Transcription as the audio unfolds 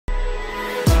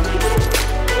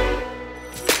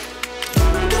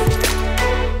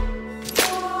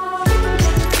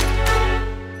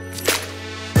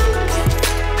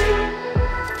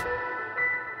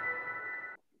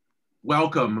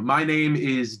Welcome. My name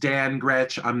is Dan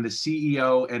Gretsch. I'm the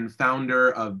CEO and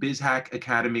founder of BizHack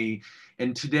Academy.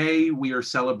 And today we are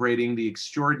celebrating the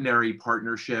extraordinary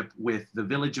partnership with the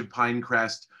Village of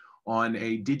Pinecrest on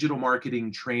a digital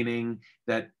marketing training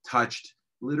that touched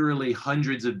literally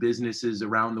hundreds of businesses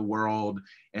around the world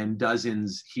and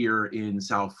dozens here in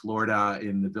South Florida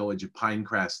in the Village of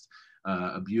Pinecrest,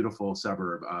 a beautiful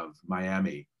suburb of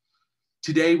Miami.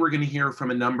 Today, we're going to hear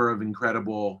from a number of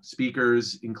incredible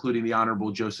speakers, including the Honorable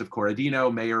Joseph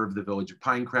Corradino, Mayor of the Village of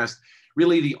Pinecrest,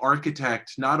 really the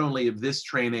architect, not only of this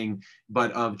training,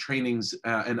 but of trainings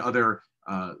and other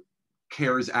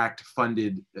CARES Act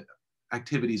funded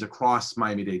activities across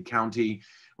Miami-Dade County.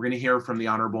 We're going to hear from the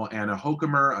Honorable Anna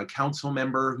Hokemer, a council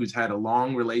member who's had a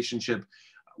long relationship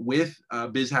with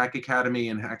BizHack Academy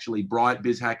and actually brought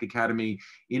BizHack Academy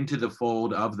into the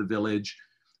fold of the village.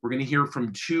 We're going to hear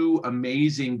from two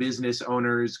amazing business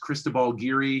owners, Cristobal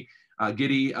Giddy of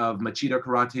Machida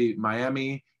Karate,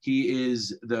 Miami. He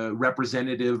is the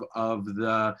representative of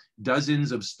the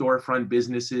dozens of storefront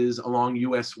businesses along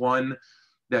US 1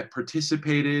 that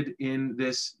participated in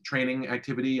this training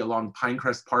activity along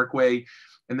Pinecrest Parkway.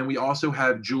 And then we also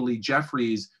have Julie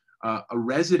Jeffries, a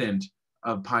resident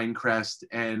of Pinecrest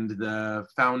and the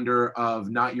founder of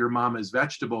Not Your Mama's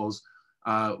Vegetables,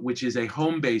 which is a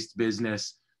home-based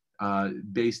business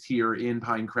based here in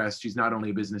Pinecrest. She's not only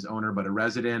a business owner, but a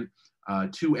resident.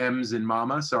 Two M's in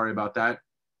Mama, sorry about that.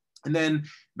 And then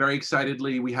very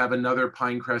excitedly, we have another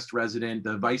Pinecrest resident,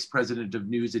 the Vice President of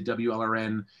News at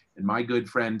WLRN, and my good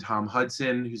friend, Tom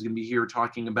Hudson, who's gonna be here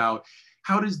talking about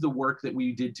how does the work that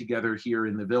we did together here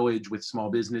in the village with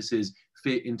small businesses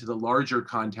fit into the larger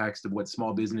context of what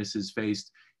small businesses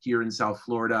faced here in South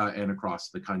Florida and across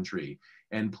the country.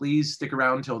 And please stick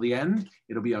around till the end.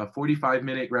 It'll be a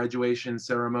 45-minute graduation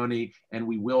ceremony, and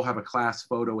we will have a class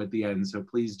photo at the end, so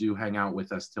please do hang out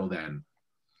with us till then.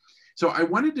 So I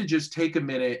wanted to just take a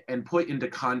minute and put into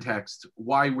context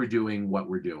why we're doing what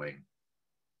we're doing.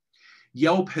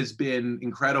 Yelp has been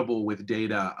incredible with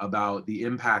data about the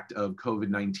impact of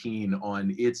COVID-19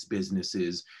 on its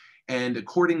businesses. And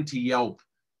according to Yelp,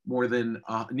 more than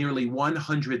nearly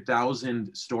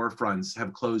 100,000 storefronts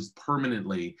have closed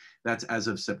permanently. That's as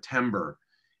of September.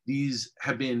 These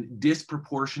have been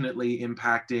disproportionately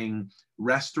impacting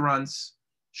restaurants,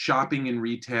 shopping and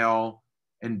retail,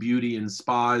 and beauty and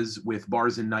spas, with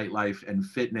bars and nightlife and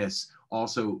fitness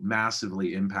also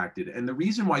massively impacted. And the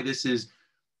reason why this is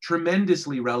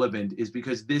tremendously relevant is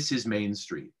because this is Main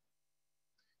Street.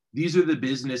 These are the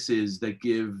businesses that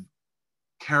give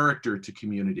character to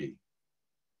community.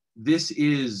 This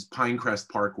is Pinecrest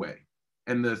Parkway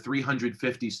and the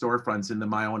 350 storefronts in the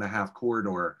 1.5-mile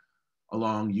corridor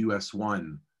along US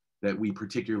 1 that we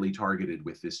particularly targeted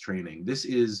with this training. This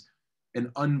is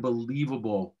an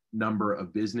unbelievable number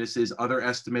of businesses. Other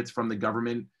estimates from the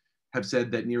government have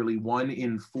said that nearly 1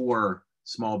 in 4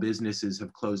 small businesses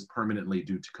have closed permanently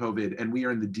due to COVID. And we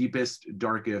are in the deepest,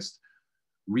 darkest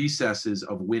recesses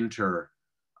of winter.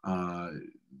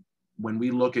 When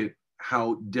we look at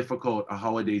how difficult a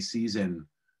holiday season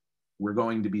we're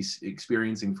going to be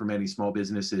experiencing for many small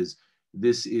businesses,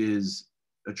 this is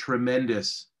a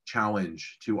tremendous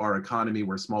challenge to our economy,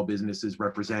 where small businesses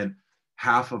represent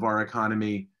half of our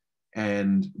economy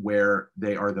and where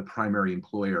they are the primary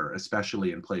employer,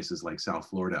 especially in places like South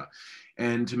Florida.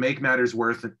 And to make matters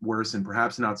worse, and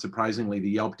perhaps not surprisingly,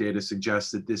 the Yelp data suggests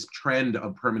that this trend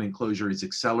of permanent closure is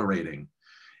accelerating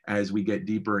as we get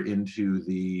deeper into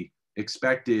the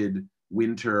expected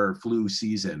winter flu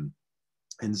season.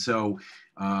 And so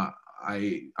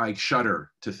I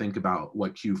shudder to think about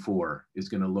what Q4 is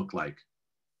going to look like.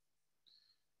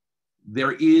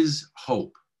 There is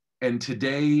hope, and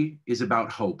today is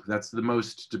about hope. That's the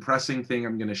most depressing thing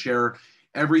I'm going to share.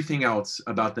 Everything else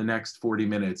about the next 40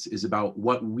 minutes is about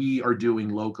what we are doing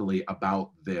locally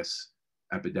about this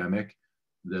epidemic,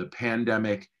 the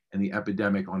pandemic, and the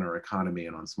epidemic on our economy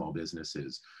and on small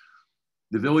businesses.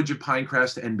 The Village of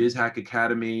Pinecrest and BizHack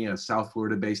Academy, a South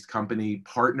Florida-based company,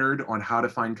 partnered on how to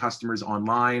find customers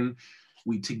online.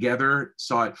 We together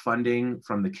sought funding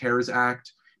from the CARES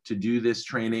Act to do this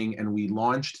training, and we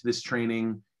launched this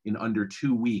training in under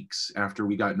 2 weeks after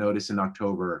we got notice in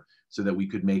October so that we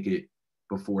could make it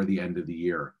before the end of the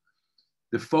year.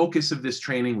 The focus of this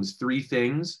training was 3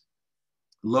 things: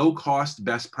 low-cost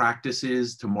best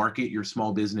practices to market your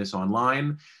small business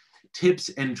online, tips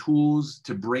and tools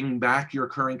to bring back your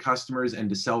current customers and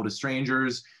to sell to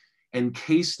strangers, and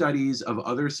case studies of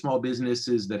other small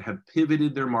businesses that have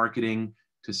pivoted their marketing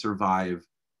to survive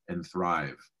and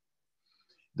thrive.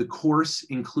 The course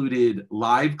included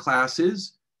live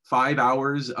classes, 5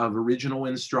 hours of original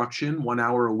instruction, 1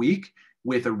 hour a week,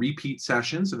 with a repeat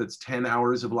session. So that's 10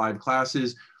 hours of live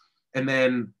classes, and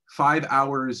then 5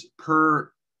 hours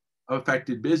per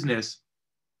affected business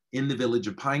in the village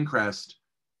of Pinecrest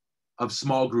of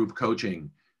small group coaching.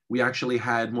 We actually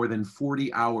had more than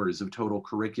 40 hours of total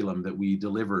curriculum that we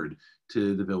delivered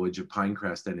to the village of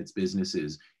Pinecrest and its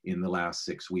businesses in the last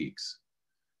 6 weeks.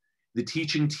 The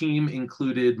teaching team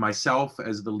included myself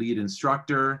as the lead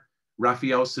instructor,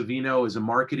 Rafael Savino as a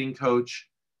marketing coach,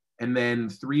 and then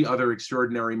 3 other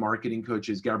extraordinary marketing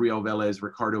coaches, Gabriel Velez,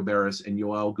 Ricardo Barris, and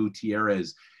Yoel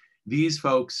Gutierrez. These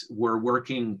folks were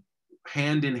working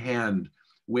hand in hand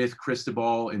with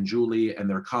Cristobal and Julie and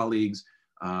their colleagues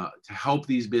to help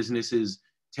these businesses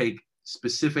take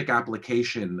specific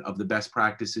application of the best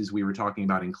practices we were talking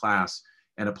about in class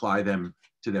and apply them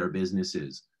to their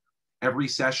businesses. Every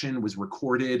session was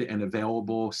recorded and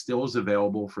available, still is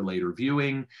available for later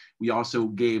viewing. We also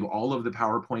gave all of the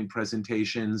PowerPoint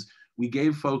presentations. We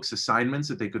gave folks assignments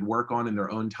that they could work on in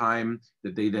their own time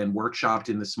that they then workshopped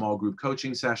in the small group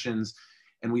coaching sessions.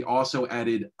 And we also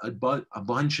added a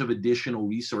bunch of additional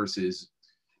resources.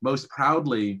 Most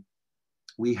proudly,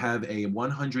 we have a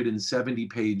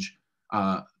 170-page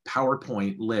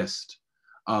PowerPoint list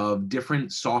of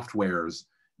different softwares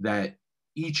that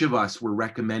each of us were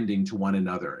recommending to one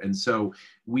another. And so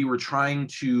we were trying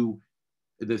to,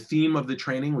 the theme of the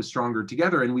training was Stronger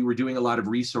Together, and we were doing a lot of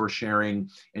resource sharing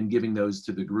and giving those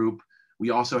to the group.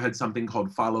 We also had something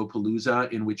called Follow Palooza,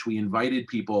 in which we invited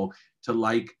people to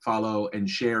like, follow, and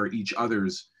share each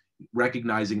other's,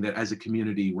 recognizing that as a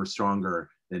community, we're stronger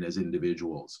than as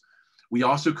individuals. We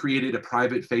also created a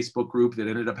private Facebook group that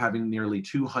ended up having nearly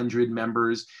 200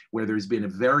 members, where there's been a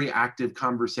very active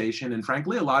conversation and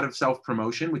frankly, a lot of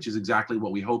self-promotion, which is exactly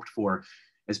what we hoped for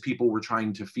as people were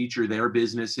trying to feature their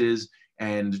businesses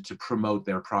and to promote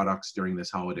their products during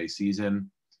this holiday season.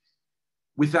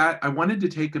 With that, I wanted to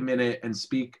take a minute and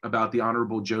speak about the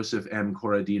Honorable Joseph M.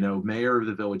 Corradino, Mayor of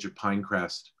the Village of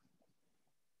Pinecrest.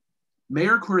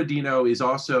 Mayor Corradino is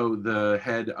also the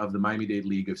head of the Miami-Dade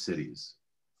League of Cities.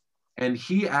 And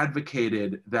he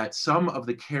advocated that some of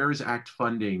the CARES Act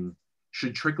funding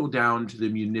should trickle down to the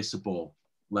municipal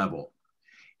level.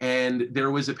 And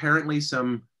there was apparently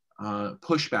some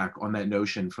pushback on that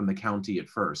notion from the county at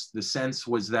first. The sense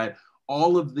was that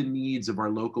all of the needs of our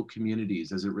local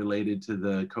communities as it related to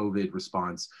the COVID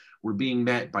response were being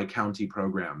met by county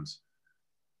programs.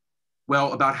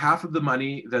 Well, about half of the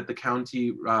money that the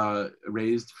county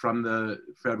raised from the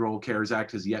Federal CARES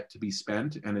Act has yet to be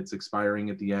spent, and it's expiring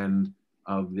at the end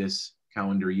of this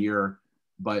calendar year.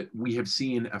 But we have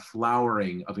seen a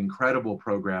flowering of incredible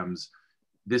programs.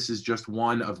 This is just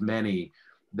one of many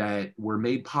that were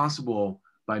made possible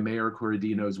by Mayor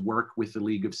Corradino's work with the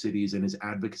League of Cities and his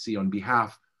advocacy on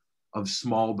behalf of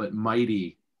small but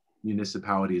mighty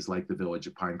municipalities like the Village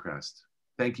of Pinecrest.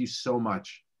 Thank you so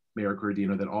much, Mayor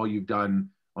Corradino, that all you've done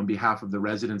on behalf of the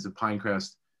residents of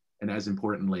Pinecrest, and as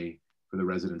importantly, for the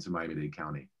residents of Miami-Dade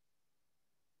County.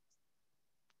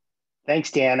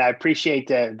 Thanks, Dan. I appreciate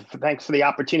that. Thanks for the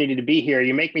opportunity to be here.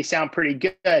 You make me sound pretty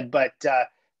good, but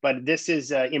this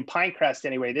is, in Pinecrest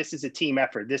anyway, this is a team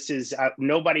effort. This is,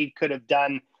 nobody could have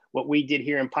done what we did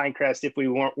here in Pinecrest if we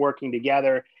weren't working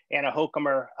together. Anna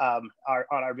Hokumer, on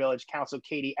our village council,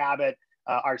 Katie Abbott,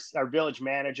 our village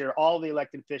manager, all the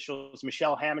elected officials,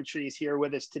 Michelle Hammondtree is here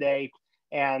with us today.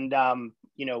 And,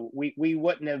 you know, we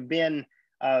wouldn't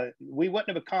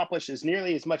have accomplished as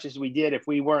nearly as much as we did if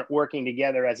we weren't working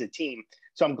together as a team.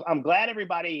 So I'm glad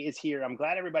everybody is here. I'm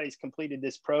glad everybody's completed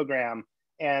this program.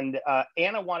 And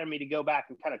Anna wanted me to go back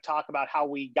and kind of talk about how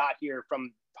we got here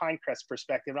from Pinecrest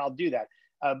perspective, and I'll do that.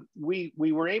 We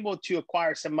were able to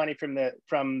acquire some money from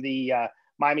the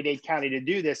Miami-Dade County to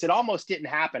do this. It almost didn't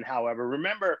happen, however.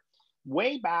 Remember,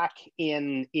 way back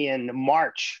in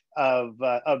March of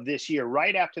this year,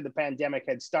 right after the pandemic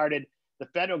had started, the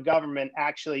federal government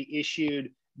actually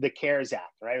issued the CARES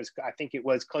Act, right? I think it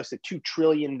was close to $2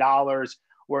 trillion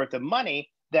worth of money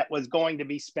that was going to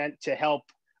be spent to help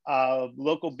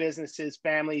local businesses,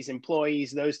 families,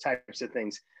 employees, those types of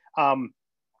things.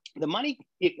 The money,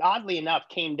 oddly enough,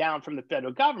 came down from the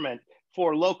federal government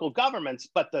for local governments,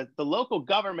 but the local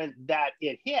government that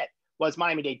it hit was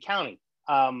Miami-Dade County.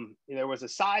 There was a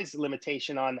size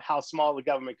limitation on how small the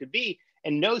government could be,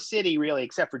 and no city really,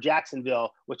 except for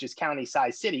Jacksonville, which is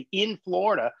county-sized city in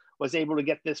Florida, was able to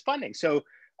get this funding. So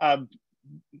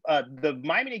the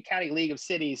Miami-Dade County League of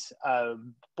Cities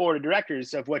board of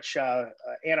directors, of which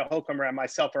Anna Hokumer and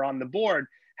myself are on the board,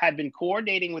 had been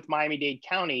coordinating with Miami-Dade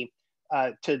County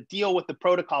to deal with the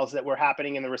protocols that were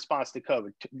happening in the response to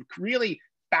COVID. Really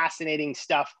fascinating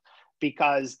stuff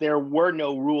because there were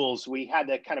no rules. We had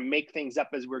to kind of make things up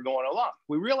as we're going along.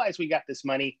 We realized we got this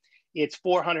money. It's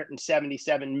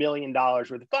 $477 million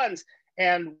worth of funds.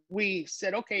 And we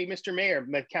said, okay, Mr. Mayor,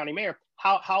 County Mayor,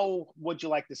 how would you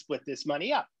like to split this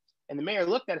money up? And the mayor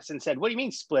looked at us and said, what do you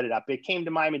mean split it up? It came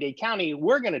to Miami-Dade County,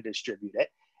 we're going to distribute it.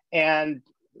 And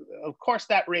of course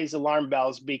that raised alarm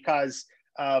bells because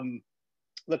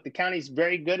look, the county's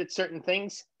very good at certain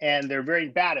things and they're very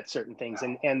bad at certain things.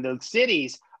 And the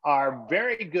cities are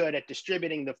very good at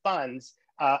distributing the funds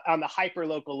on the hyper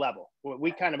local level.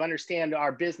 We kind of understand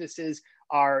our businesses,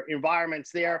 our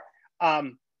environments there.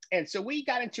 And so we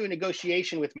got into a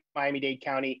negotiation with Miami-Dade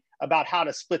County about how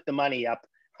to split the money up.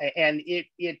 And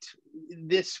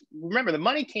remember, the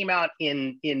money came out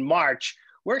in March.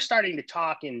 We're starting to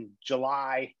talk in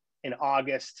July and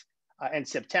August and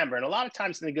September. And a lot of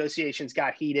times the negotiations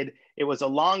got heated. It was a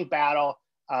long battle.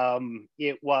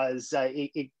 It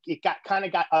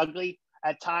got ugly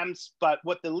at times, but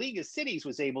what the League of Cities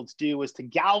was able to do was to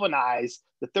galvanize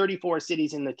the 34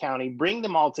 cities in the county, bring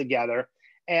them all together,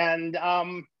 and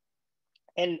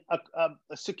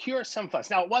secure some funds.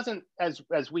 Now, it wasn't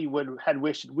as we had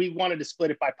wished. We wanted to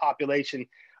split it by population.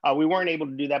 We weren't able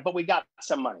to do that, but we got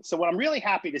some money. So what I'm really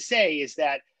happy to say is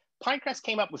that Pinecrest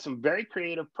came up with some very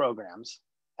creative programs,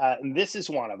 and this is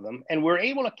one of them. And we're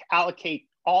able to allocate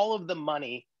all of the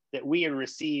money that we had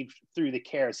received through the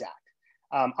CARES Act.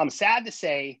 I'm sad to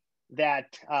say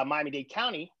that Miami-Dade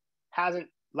County hasn't,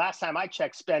 last time I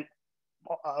checked, spent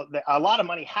a lot of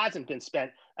money hasn't been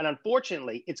spent, and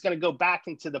unfortunately, it's going to go back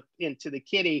into the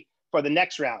kitty for the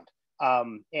next round.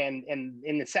 And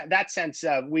in that sense,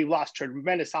 we've lost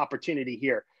tremendous opportunity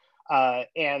here,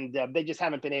 and they just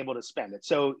haven't been able to spend it.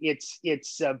 So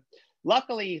it's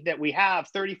luckily that we have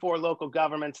 34 local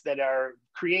governments that are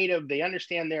creative. They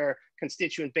understand their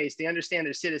constituent base, they understand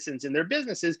their citizens and their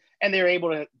businesses, and they're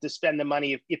able to spend the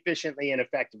money efficiently and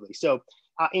effectively. So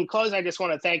in closing, I just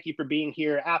want to thank you for being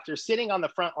here. After sitting on the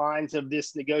front lines of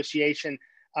this negotiation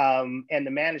and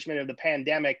the management of the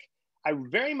pandemic, I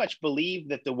very much believe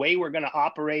that the way we're going to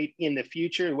operate in the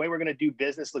future, the way we're going to do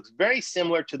business looks very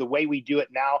similar to the way we do it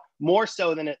now, more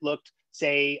so than it looked,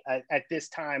 say, at this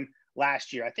time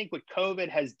last year. I think what COVID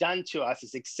has done to us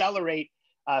is accelerate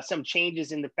some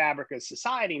changes in the fabric of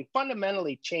society and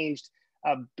fundamentally changed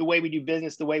the way we do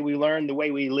business, the way we learn, the way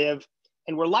we live.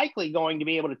 And we're likely going to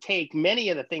be able to take many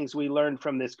of the things we learned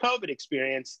from this COVID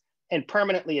experience and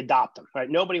permanently adopt them, right?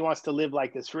 Nobody wants to live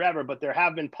like this forever, but there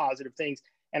have been positive things.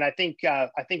 And I think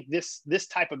this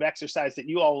type of exercise that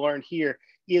you all learned here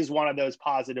is one of those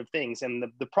positive things. And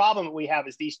the problem that we have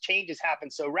is these changes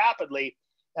happen so rapidly,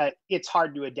 it's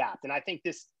hard to adapt. And I think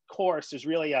this course is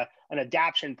really an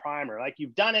adaption primer. Like,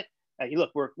 you've done it.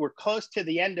 Look, we're close to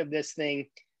the end of this thing.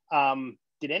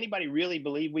 Did anybody really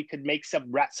believe we could make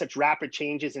such rapid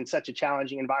changes in such a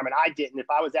challenging environment? I didn't. If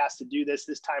I was asked to do this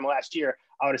time last year,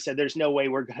 I would have said, there's no way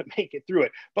we're going to make it through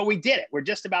it. But we did it. We're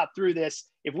just about through this.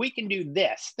 If we can do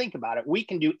this, think about it. We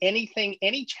can do anything,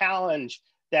 any challenge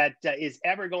that is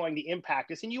ever going to impact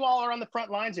us. And you all are on the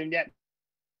front lines of that.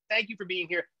 Thank you for being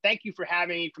here. Thank you for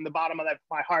having me from the bottom of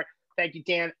my heart. Thank you,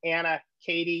 Dan, Anna,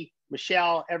 Katie,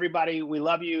 Michelle, everybody. We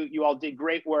love you. You all did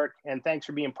great work. And thanks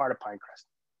for being part of Pinecrest.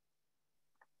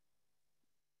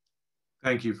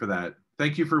 Thank you for that.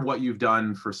 Thank you for what you've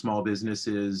done for small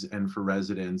businesses and for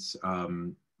residents.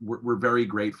 We're very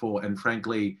grateful. And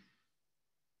frankly,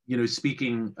 you know,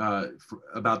 speaking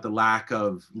about the lack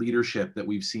of leadership that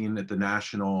we've seen at the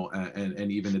national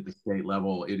and even at the state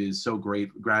level, it is so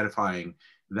gratifying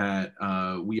that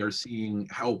we are seeing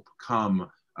help come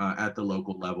at the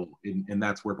local level. And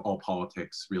that's where all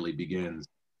politics really begins.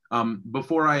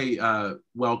 Before I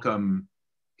welcome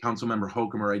Councilmember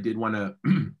Hokemer, I did want to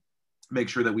make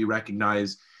sure that we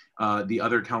recognize the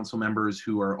other council members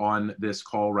who are on this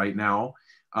call right now.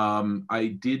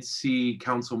 I did see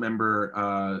Council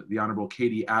Member, the Honorable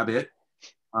Katie Abbott.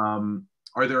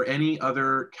 Are there any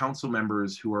other council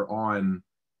members who are on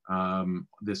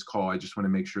this call? I just want to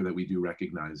make sure that we do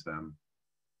recognize them.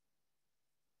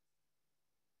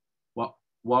 Well,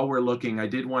 while we're looking, I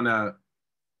did want to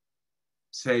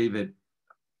say that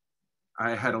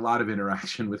I had a lot of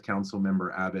interaction with Council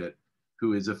Member Abbott,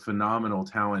 who is a phenomenal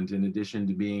talent. In addition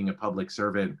to being a public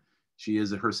servant, she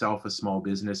is herself a small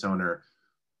business owner.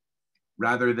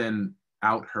 Rather than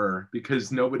out her,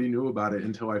 because nobody knew about it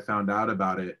until I found out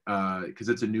about it, because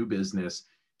it's a new business,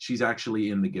 she's actually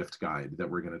in the gift guide that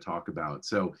we're going to talk about.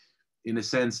 So in a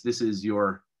sense, this is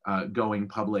your going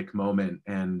public moment.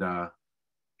 And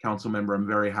council member, I'm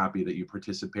very happy that you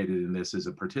participated in this as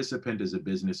a participant, as a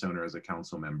business owner, as a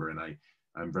council member. And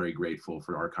I'm very grateful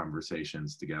for our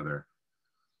conversations together.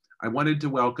 I wanted to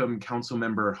welcome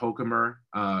Councilmember Hokemer,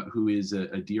 who is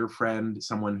a dear friend,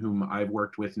 someone whom I've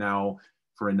worked with now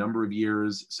for a number of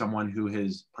years, someone who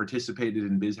has participated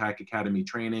in BizHack Academy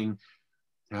training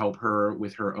to help her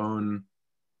with her own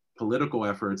political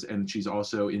efforts. And she's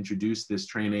also introduced this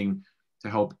training to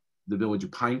help the village of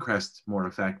Pinecrest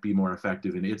be more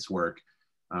effective in its work.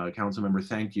 Councilmember,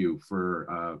 thank you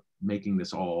for making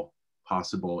this all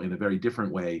possible in a very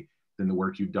different way than the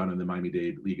work you've done in the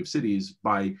Miami-Dade League of Cities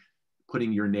by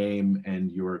putting your name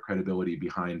and your credibility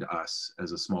behind us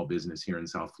as a small business here in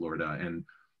South Florida. And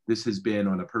this has been,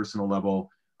 on a personal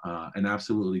level, an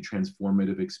absolutely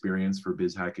transformative experience for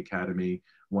BizHack Academy,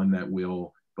 one that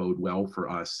will bode well for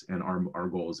us and our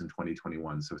goals in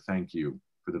 2021. So thank you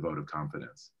for the vote of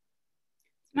confidence.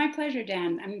 It's my pleasure,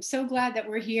 Dan. I'm so glad that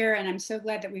we're here, and I'm so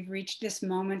glad that we've reached this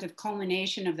moment of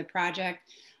culmination of the project.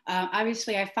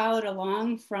 Obviously, I followed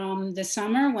along from the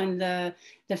summer when the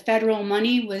federal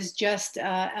money was just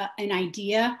an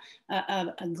idea,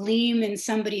 a gleam in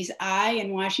somebody's eye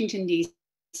in Washington,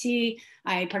 D.C.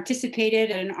 I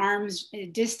participated at an arm's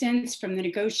distance from the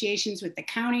negotiations with the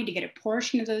county to get a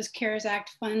portion of those CARES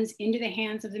Act funds into the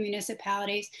hands of the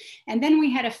municipalities. And then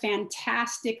we had a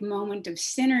fantastic moment of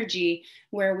synergy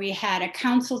where we had a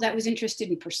council that was interested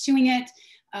in pursuing it.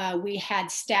 We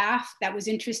had staff that was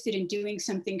interested in doing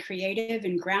something creative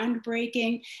and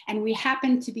groundbreaking, and we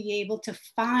happened to be able to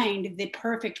find the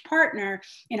perfect partner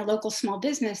in a local small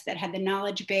business that had the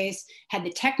knowledge base, had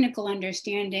the technical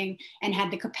understanding, and had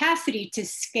the capacity to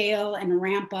scale and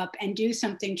ramp up and do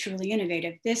something truly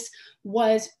innovative. This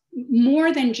was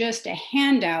more than just a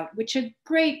handout, which a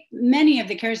great many of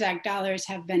the CARES Act dollars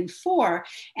have been for.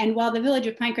 And while the village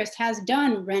of Pinecrest has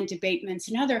done rent abatements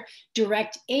and other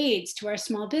direct aids to our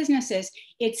small businesses,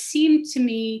 it seemed to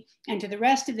me and to the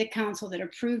rest of the council that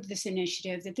approved this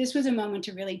initiative that this was a moment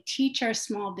to really teach our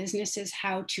small businesses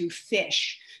how to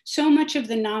fish. So much of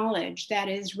the knowledge that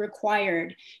is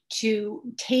required to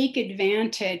take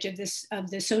advantage of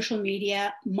the social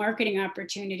media marketing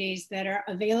opportunities that are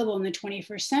available in the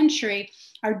 21st century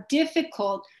are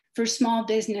difficult for small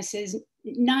businesses,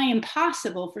 nigh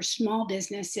impossible for small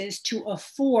businesses to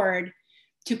afford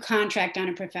to contract on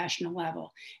a professional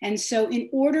level. And so in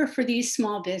order for these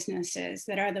small businesses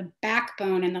that are the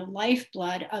backbone and the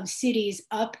lifeblood of cities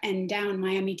up and down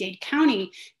Miami-Dade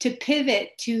County to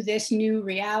pivot to this new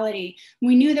reality,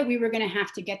 we knew that we were going to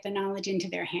have to get the knowledge into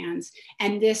their hands.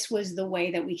 And this was the way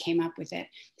that we came up with it.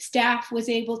 Staff was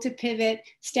able to pivot.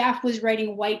 Staff was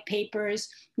writing white papers.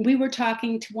 We were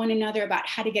talking to one another about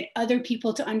how to get other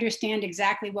people to understand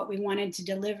exactly what we wanted to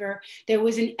deliver. There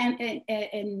was an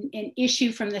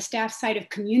issue from the staff side of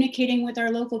communicating with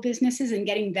our local businesses and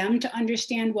getting them to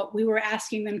understand what we were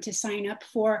asking them to sign up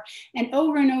for. And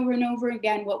over and over and over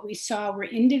again, what we saw were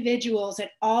individuals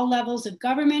at all levels of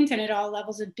government and at all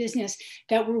levels of business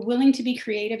that were willing to be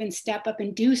creative and step up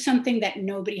and do something that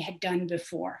nobody had done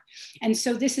before. And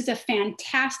so this is a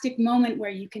fantastic moment where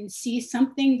you can see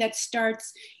something that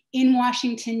starts in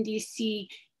Washington, D.C.,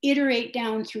 iterate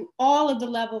down through all of the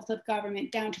levels of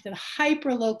government, down to the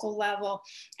hyper-local level,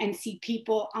 and see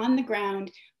people on the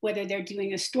ground, whether they're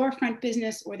doing a storefront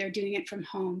business or they're doing it from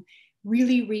home,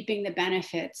 really reaping the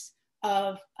benefits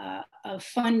of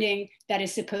funding that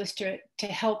is supposed to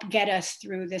help get us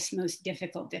through this most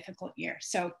difficult year.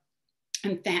 So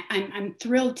I'm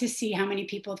thrilled to see how many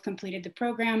people have completed the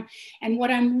program. And what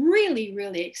I'm really,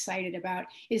 really excited about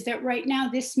is that right now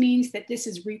this means that this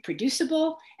is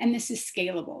reproducible and this is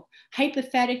scalable.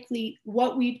 Hypothetically,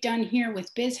 what we've done here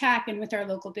with BizHack and with our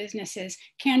local businesses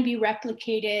can be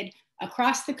replicated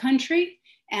across the country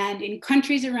and in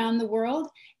countries around the world.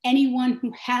 Anyone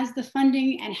who has the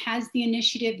funding and has the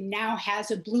initiative now has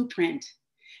a blueprint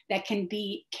that can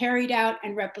be carried out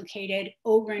and replicated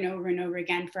over and over and over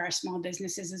again for our small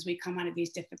businesses as we come out of these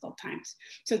difficult times.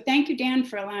 So thank you, Dan,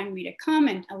 for allowing me to come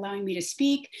and allowing me to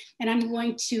speak. And I'm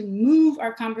going to move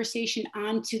our conversation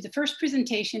on to the first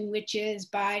presentation, which is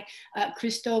by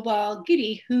Cristobal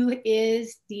Giri, who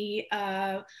is the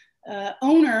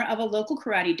owner of a local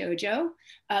karate dojo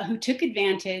who took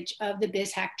advantage of the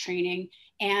BizHack training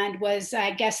and was, I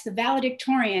guess, the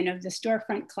valedictorian of the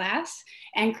storefront class.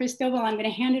 And Cristobal, I'm going to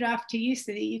hand it off to you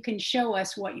so that you can show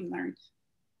us what you learned.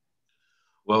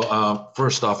 Well,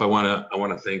 first off, I want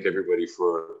to thank everybody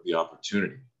for the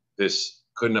opportunity. This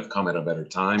couldn't have come at a better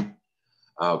time.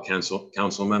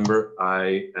 Council member,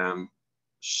 I am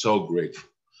so grateful.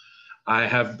 I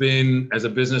have been, as a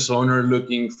business owner,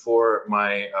 looking for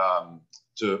my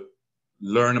to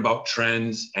learn about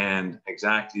trends, and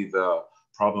exactly the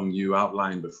problem you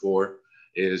outlined before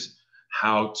is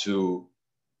how to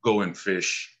go and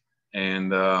fish.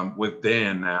 And with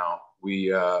Dan now, we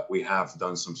have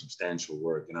done some substantial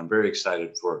work, and I'm very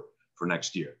excited for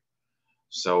next year.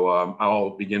 So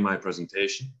I'll begin my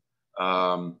presentation.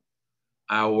 Our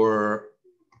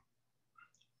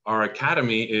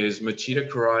academy is Machida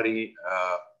Karate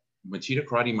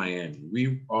Miami.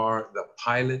 We are the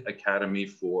pilot academy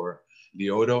for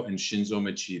Lyoto and Shinzo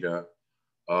Machida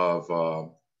of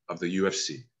the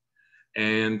UFC.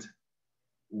 And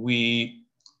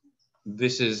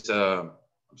this is,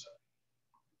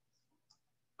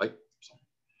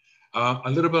 a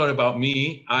little bit about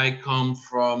me. I come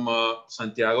from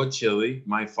Santiago, Chile.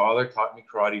 My father taught me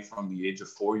karate from the age of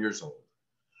 4 years old.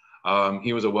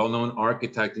 He was a well-known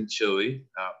architect in Chile,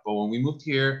 but when we moved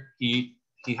here, he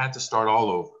had to start all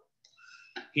over.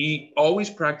 He always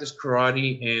practiced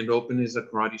karate and opened his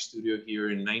karate studio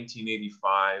here in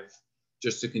 1985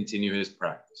 just to continue his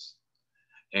practice,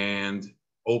 and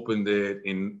opened it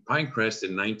in Pinecrest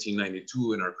in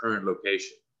 1992 in our current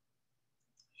location.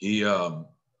 He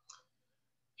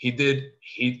did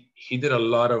a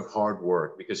lot of hard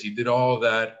work because he did all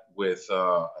that with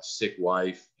a sick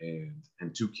wife and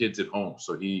 2 kids at home.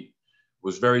 So he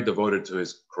was very devoted to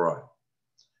his karate.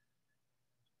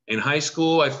 In high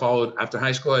school, after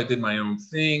high school, I did my own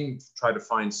thing, tried to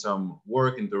find some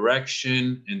work and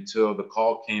direction until the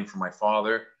call came from my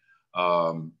father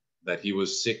that he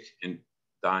was sick and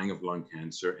dying of lung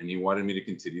cancer, and he wanted me to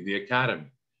continue the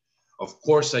academy. Of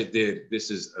course I did. This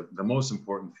is the most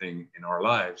important thing in our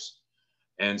lives.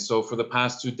 And so for the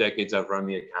past 2 decades, I've run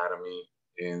the academy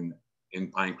in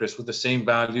Pinecrest with the same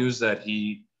values that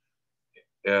he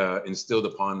instilled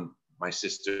upon my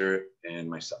sister and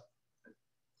myself.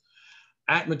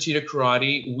 At Machida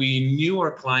Karate, we knew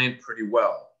our client pretty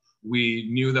well. We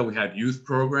knew that we had youth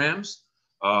programs,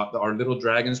 our Little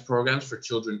Dragons programs for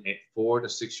children 4 to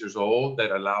 6 years old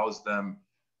that allows them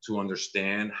to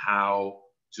understand how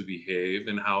to behave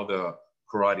and how the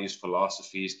karate's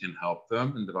philosophies can help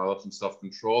them and develop some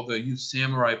self-control. The Youth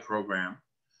Samurai program,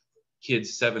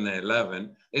 kids 7 to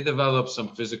 11, they develop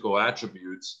some physical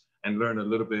attributes and learn a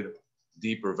little bit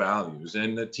deeper values.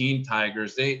 And the Teen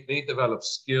Tigers, they develop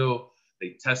skill,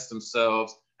 they test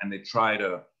themselves, and they try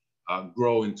to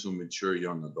grow into mature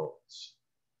young adults.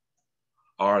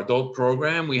 Our adult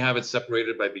program, we have it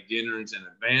separated by beginners and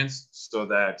advanced so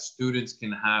that students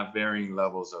can have varying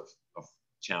levels of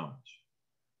challenge.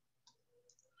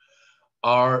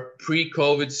 Our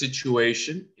pre-COVID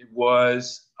situation, it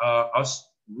was us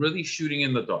really shooting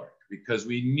in the dark because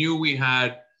we knew we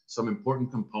had some important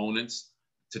components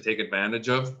to take advantage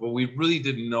of, but we really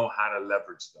didn't know how to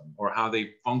leverage them or how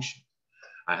they function.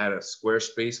 I had a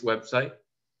Squarespace website.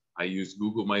 I used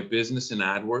Google My Business and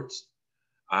AdWords.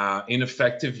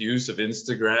 Ineffective use of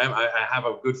Instagram. I have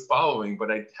a good following,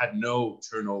 but I had no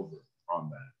turnover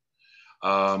on that.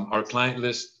 Our client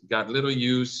list got little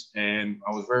use, and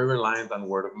I was very reliant on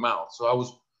word of mouth. So I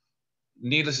was,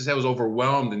 needless to say, I was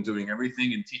overwhelmed in doing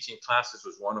everything, and teaching classes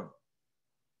was one of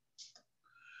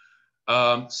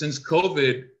them. Since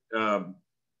COVID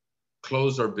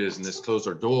closed our business, closed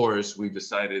our doors, we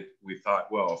thought,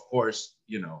 well, of course,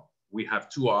 we have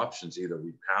 2 options. Either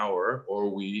we power or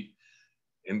we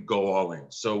go all in.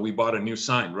 So we bought a new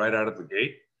sign right out of the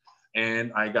gate,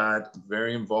 and I got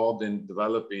very involved in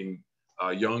developing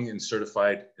young and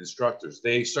certified instructors.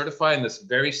 They certify in this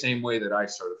very same way that I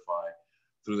certify,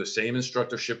 through the same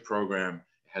instructorship program.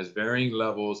 It has varying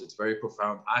levels. It's very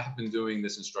profound. I have been doing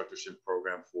this instructorship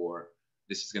program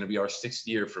this is going to be our 6th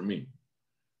year for me.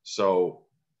 So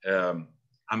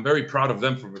I'm very proud of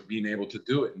them for being able to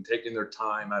do it and taking their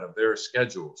time out of their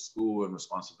schedule, school, and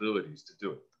responsibilities to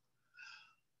do it.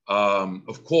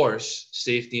 Of course,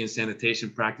 safety and sanitation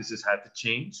practices had to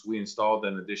change. We installed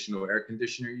an additional air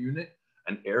conditioner unit,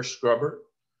 an air scrubber.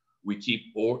 We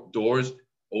keep doors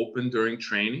open during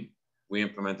training. We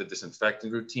implemented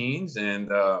disinfectant routines and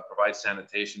provide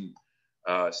sanitation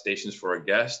stations for our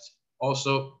guests.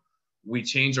 Also, we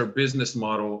changed our business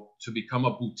model to become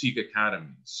a boutique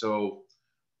academy. So,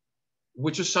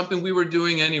 which is something we were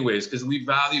doing anyways, because we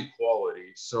value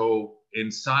quality. So in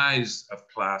size of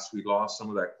class, we lost some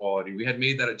of that quality. We had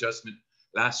made that adjustment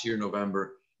last year,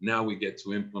 November. Now we get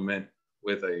to implement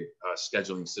with a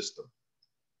scheduling system.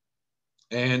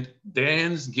 And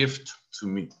Dan's gift to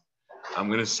me, I'm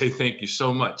going to say thank you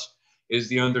so much, is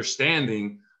the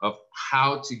understanding of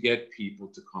how to get people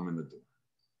to come in the door.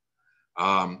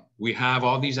 We have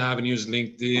all these avenues: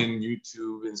 LinkedIn,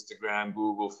 YouTube, Instagram,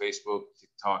 Google, Facebook,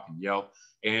 TikTok, and Yelp,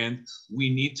 and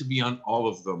we need to be on all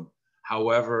of them.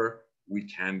 However, we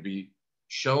can be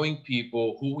showing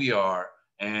people who we are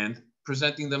and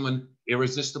presenting them an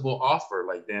irresistible offer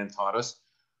like Dan taught us.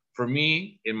 For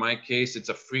me, in my case, it's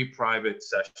a free private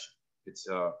session. It's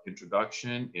an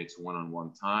introduction, it's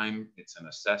one-on-one time, it's an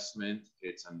assessment,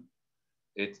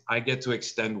 I get to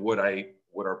extend what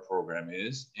our program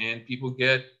is, and people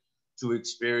get to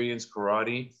experience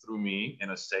karate through me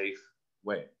in a safe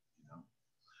way.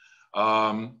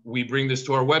 We bring this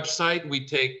to our website. We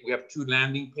have 2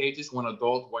 landing pages, one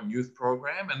adult, one youth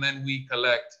program, and then we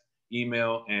collect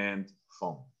email and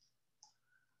phone.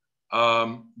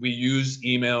 We use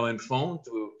email and phone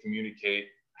to communicate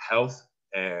health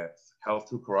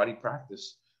through karate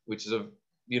practice, which is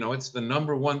it's the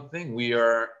 #1 thing.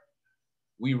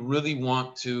 We really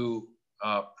want to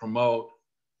promote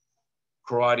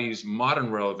karate's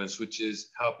modern relevance, which is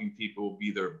helping people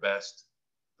be their best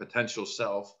potential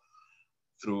self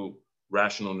through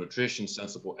rational nutrition,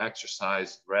 sensible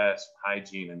exercise, rest,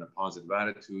 hygiene, and a positive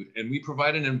attitude. And we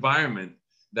provide an environment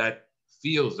that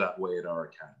feels that way at our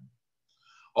academy.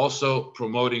 Also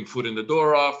promoting foot in the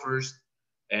door offers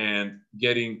and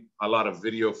getting a lot of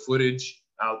video footage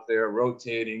out there,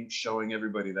 rotating, showing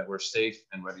everybody that we're safe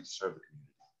and ready to serve the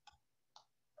community.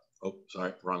 Oh,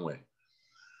 sorry, wrong way.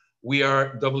 We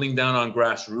are doubling down on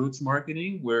grassroots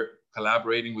marketing. We're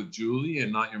collaborating with Julie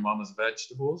and Not Your Mama's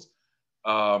Vegetables.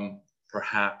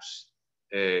 Perhaps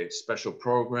special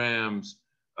programs,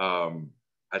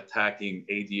 attacking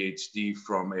ADHD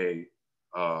from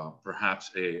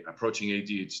approaching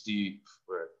ADHD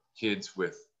for kids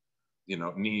with,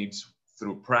 needs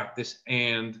through practice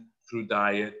and through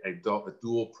diet. A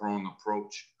dual prong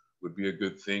approach would be a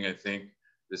good thing. I think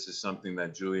this is something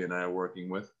that Julie and I are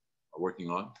working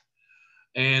on.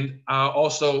 And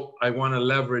also, I want to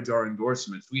leverage our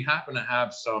endorsements. We happen to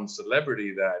have some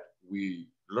celebrity that we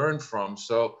learn from.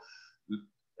 So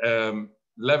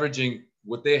leveraging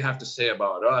what they have to say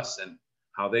about us and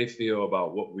how they feel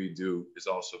about what we do is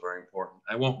also very important.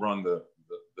 I won't run the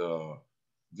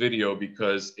video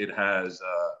because it has,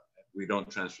 we don't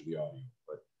transfer the audio.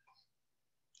 But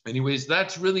anyways,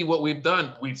 that's really what we've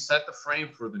done. We've set the frame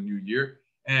for the new year,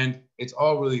 and it's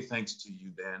all really thanks to you,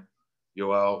 Dan,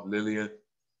 Yoel, Lillian.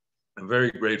 I'm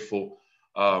very grateful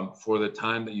for the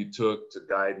time that you took to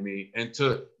guide me and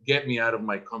to get me out of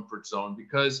my comfort zone,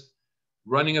 because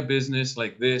running a business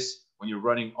like this, when you're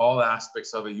running all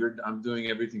aspects of it, I'm doing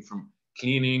everything from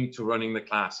cleaning to running the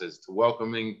classes, to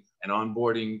welcoming and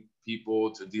onboarding people,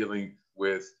 to dealing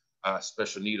with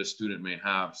special need a student may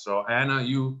have. So Anna,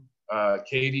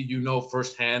 Katie, you know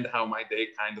firsthand how my day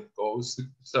kind of goes.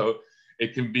 So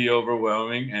it can be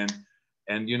overwhelming. And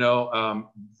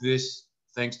this,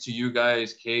 thanks to you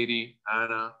guys, Katie,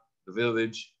 Anna, the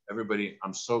village, everybody,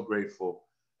 I'm so grateful.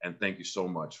 And thank you so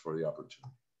much for the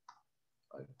opportunity.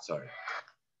 Sorry.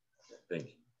 Thank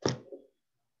you.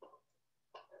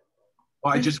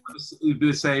 Well, I just want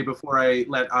to say before I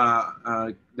let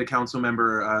the council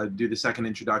member do the second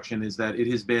introduction is that it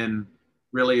has been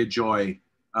really a joy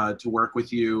to work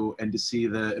with you and to see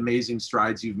the amazing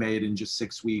strides you've made in just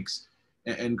 6 weeks.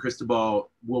 And Cristobal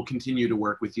will continue to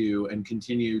work with you and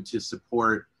continue to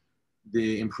support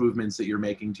the improvements that you're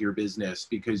making to your business,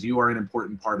 because you are an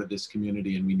important part of this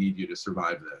community and we need you to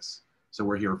survive this. So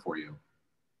we're here for you.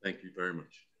 Thank you very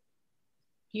much.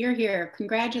 Hear, hear.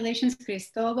 Congratulations,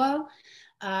 Cristobal.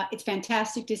 It's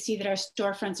fantastic to see that our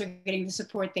storefronts are getting the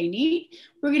support they need.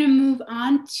 We're going to move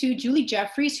on to Julie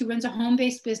Jeffries, who runs a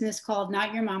home-based business called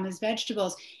Not Your Mama's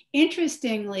Vegetables.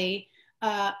 Interestingly,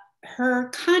 her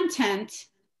content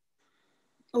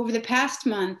over the past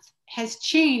month has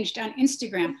changed on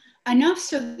Instagram enough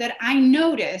so that I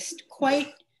noticed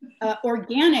quite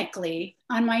organically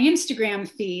on my Instagram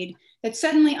feed that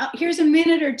suddenly, here's a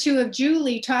minute or two of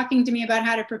Julie talking to me about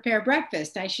how to prepare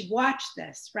breakfast. I should watch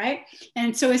this, right?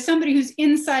 And so as somebody who's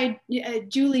inside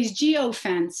Julie's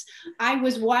geofence, I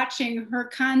was watching her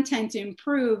content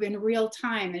improve in real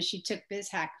time as she took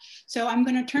BizHack. So I'm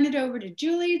gonna turn it over to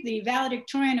Julie, the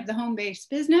valedictorian of the home-based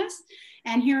business,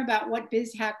 and hear about what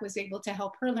BizHack was able to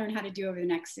help her learn how to do over the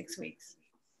next 6 weeks.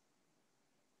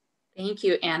 Thank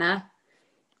you, Anna.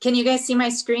 Can you guys see my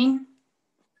screen?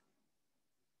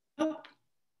 Oh,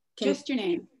 just your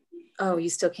name. Oh, you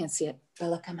still can't see it.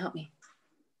 Bella, come help me.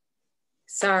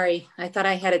 Sorry, I thought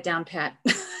I had it down pat.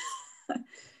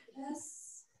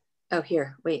 Yes. Oh,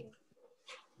 here, wait.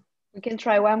 We can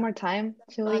try one more time,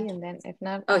 Julie, and then if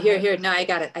not. Oh, here. No, I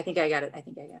got it. I think I got it.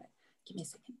 Give me a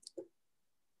second.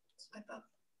 Swipe up.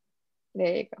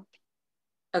 There you go.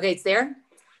 Okay, it's there?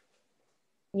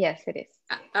 Yes, it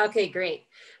is. Okay, great.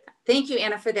 Thank you,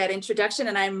 Anna, for that introduction.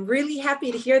 And I'm really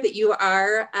happy to hear that you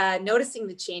are noticing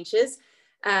the changes,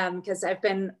 because I've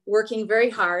been working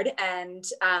very hard, and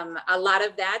a lot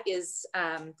of that is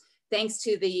thanks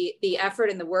to the effort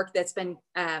and the work that's been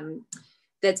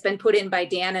that's been put in by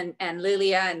Dan and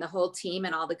Lilia and the whole team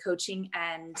and all the coaching.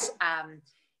 And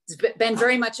it's been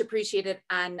very much appreciated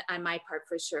on my part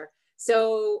for sure.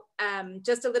 So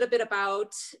just a little bit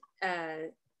about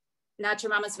Not Your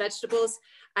Mama's Vegetables.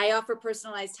 I offer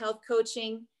personalized health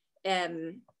coaching,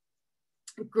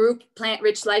 group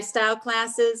plant-rich lifestyle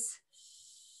classes,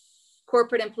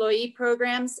 corporate employee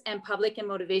programs, and public and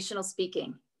motivational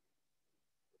speaking.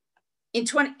 In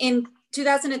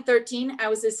 2013, I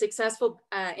was a successful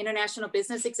international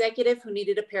business executive who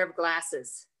needed a pair of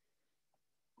glasses.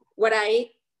 What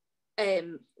I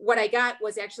got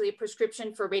was actually a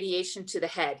prescription for radiation to the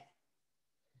head.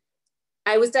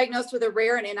 I was diagnosed with a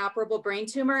rare and inoperable brain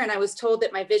tumor, and I was told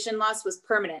that my vision loss was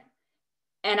permanent,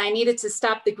 and I needed to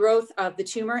stop the growth of the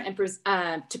tumor and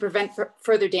to prevent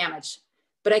further damage.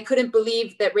 But I couldn't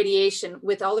believe that radiation,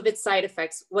 with all of its side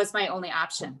effects, was my only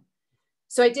option.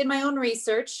 So I did my own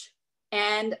research,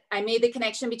 and I made the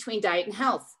connection between diet and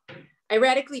health. I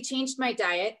radically changed my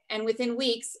diet, and within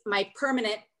weeks, my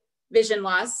permanent vision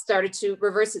loss started to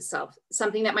reverse itself,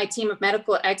 something that my team of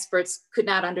medical experts could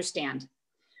not understand.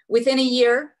 Within a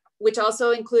year, which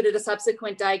also included a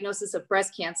subsequent diagnosis of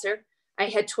breast cancer, I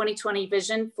had 20/20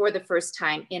 vision for the first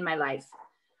time in my life.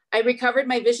 I recovered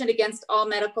my vision against all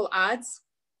medical odds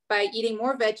by eating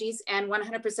more veggies and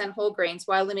 100% whole grains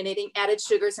while eliminating added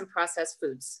sugars and processed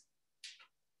foods.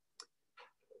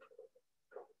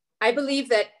 I believe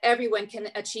that everyone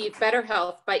can achieve better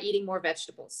health by eating more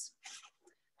vegetables.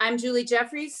 I'm Julie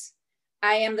Jeffries.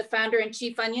 I am the founder and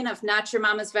chief onion of Not Your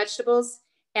Mama's Vegetables,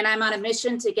 and I'm on a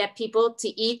mission to get people to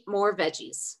eat more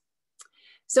veggies.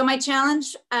 So my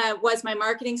challenge was my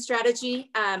marketing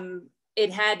strategy. I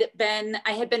had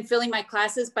been filling my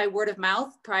classes by word of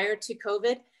mouth prior to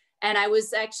COVID, and I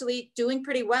was actually doing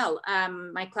pretty well.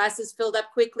 My classes filled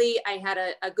up quickly. I had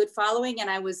a good following,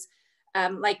 and I was,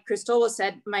 like Christola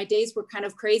said, my days were kind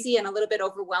of crazy and a little bit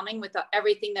overwhelming with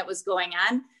everything that was going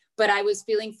on. But I was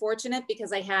feeling fortunate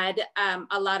because I had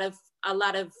a lot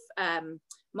of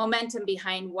momentum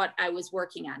behind what I was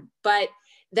working on. But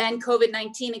then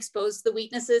COVID-19 exposed the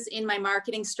weaknesses in my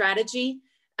marketing strategy,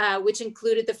 which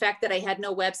included the fact that I had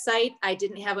no website. I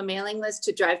didn't have a mailing list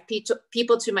to drive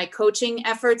people to my coaching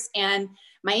efforts. And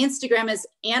my Instagram, as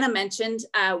Anna mentioned,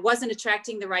 wasn't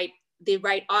attracting the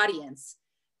right audience.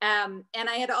 And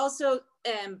I had also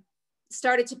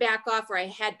started to back off, or I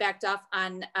had backed off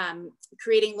on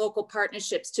creating local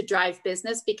partnerships to drive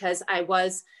business because I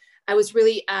was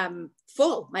really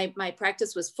full. My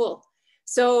practice was full.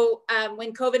 So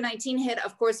when COVID-19 hit,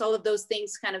 of course, all of those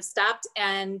things kind of stopped.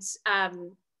 And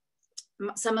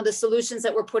some of the solutions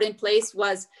that were put in place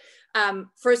was,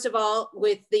 first of all,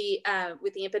 with the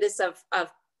impetus of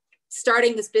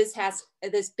starting this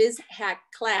BizHack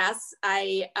class,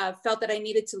 I felt that I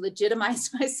needed to legitimize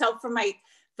myself from my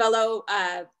fellow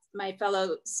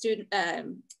student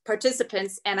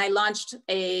participants, and I launched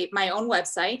my own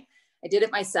website. I did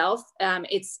it myself.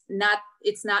 It's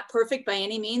not perfect by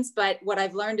any means, but what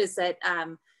I've learned is that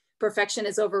perfection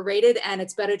is overrated, and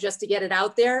it's better just to get it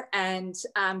out there and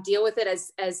deal with it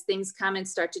as things come and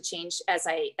start to change as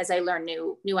I learn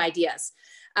new ideas,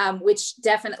 which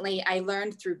definitely I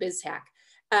learned through BizHack.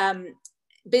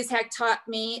 BizHack taught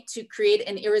me to create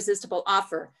an irresistible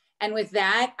offer. And with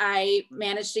that, I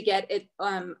managed to get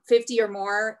 50 or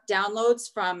more downloads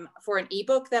for an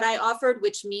ebook that I offered,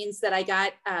 which means that I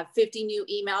got 50 new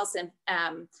emails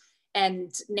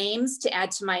and names to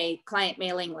add to my client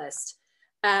mailing list.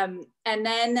 And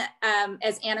then,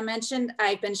 as Anna mentioned,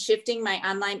 I've been shifting my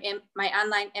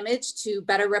online image to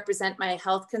better represent my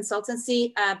health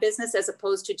consultancy business, as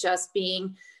opposed to just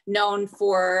being known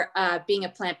for being a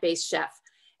plant-based chef.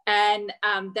 And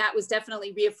that was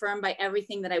definitely reaffirmed by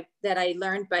everything that I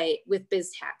learned with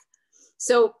BizHack.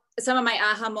 So some of my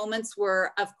aha moments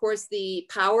were, of course, the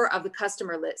power of the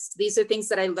customer list. These are things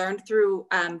that I learned through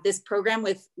this program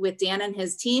with Dan and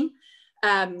his team.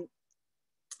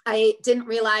 I didn't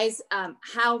realize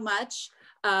how much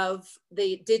of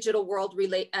the digital world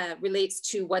relates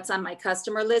to what's on my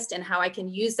customer list, and how I can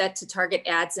use that to target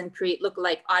ads and create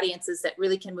lookalike audiences that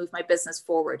really can move my business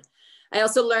forward. I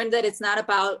also learned that it's not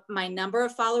about my number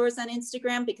of followers on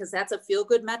Instagram, because that's a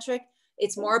feel-good metric.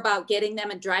 It's more about getting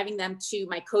them and driving them to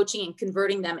my coaching and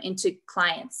converting them into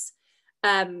clients.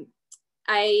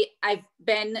 I've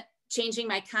been changing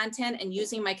my content and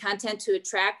using my content to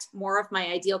attract more of my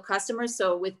ideal customers.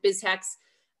 So with BizHack's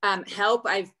help,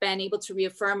 I've been able to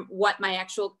reaffirm what my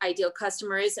actual ideal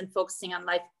customer is, and focusing on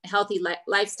healthy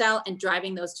lifestyle and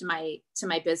driving those to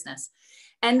my business.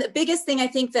 And the biggest thing I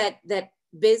think that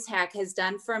BizHack has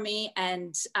done for me,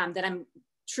 and that I'm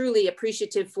truly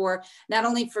appreciative for not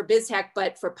only for BizHack,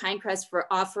 but for Pinecrest for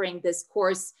offering this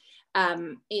course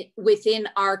within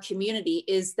our community,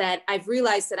 is that I've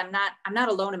realized that I'm not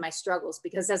alone in my struggles,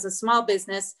 because as a small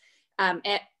business,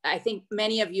 I think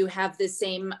many of you have the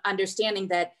same understanding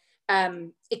that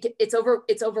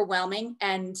it's overwhelming,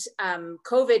 and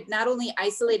COVID not only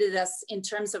isolated us in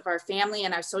terms of our family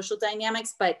and our social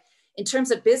dynamics, but in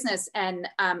terms of business and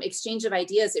exchange of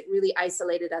ideas, it really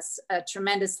isolated us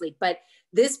tremendously. But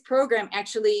this program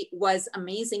actually was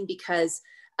amazing because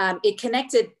it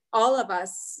connected all of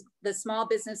us, the small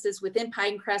businesses within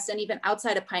Pinecrest and even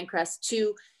outside of Pinecrest,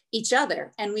 to each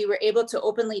other. And we were able to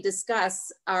openly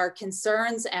discuss our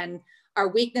concerns and our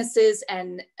weaknesses,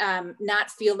 and not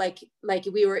feel like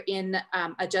we were in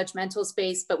a judgmental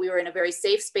space, but we were in a very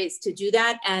safe space to do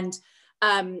that. And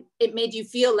it made you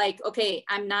feel like, okay,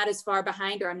 I'm not as far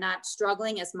behind, or I'm not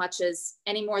struggling as much as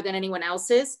any more than anyone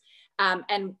else is.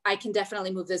 And I can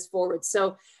definitely move this forward.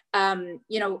 So,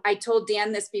 you know, I told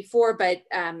Dan this before, but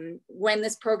when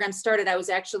this program started, I was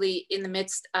actually in the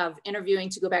midst of interviewing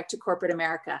to go back to corporate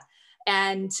America.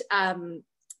 And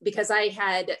because I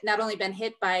had not only been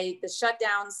hit by the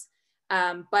shutdowns,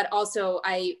 but also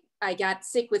I got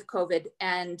sick with COVID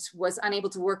and was unable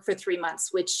to work for 3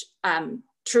 months, which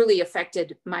truly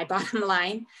affected my bottom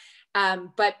line.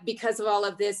 But because of all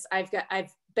of this, I've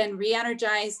been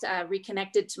re-energized,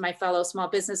 reconnected to my fellow small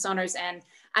business owners, and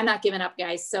I'm not giving up,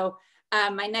 guys. So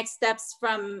my next steps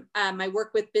from my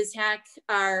work with BizHack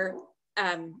are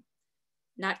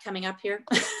not coming up here.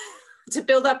 To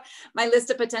build up my list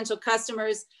of potential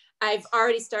customers, I've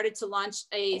already started to launch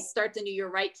a Start the New Year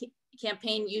Right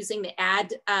campaign using the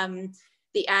ad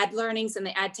learnings and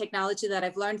the ad technology that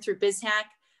I've learned through BizHack.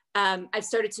 I've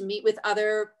started to meet with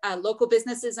other local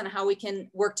businesses on how we can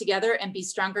work together and be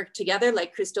stronger together,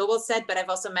 like Cristobal said, but I've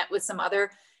also met with some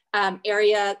other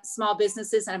area small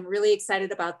businesses, and I'm really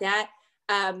excited about that.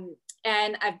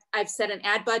 And I've set an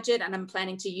ad budget, and I'm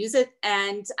planning to use it.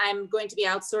 And I'm going to be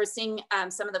outsourcing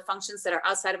some of the functions that are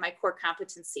outside of my core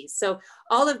competencies. So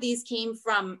all of these came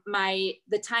from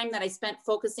the time that I spent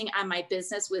focusing on my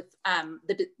business with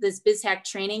this BizHack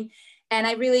training. And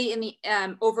I really, in the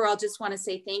overall, just want to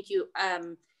say thank you.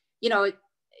 You know,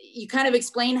 you kind of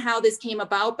explain how this came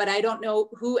about, but I don't know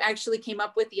who actually came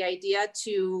up with the idea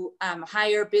to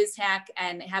hire BizHack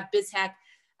and have BizHack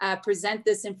present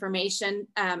this information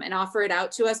and offer it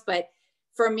out to us. But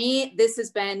for me, this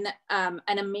has been an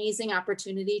amazing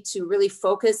opportunity to really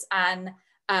focus on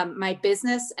my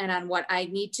business and on what I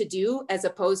need to do, as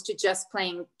opposed to just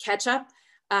playing catch up.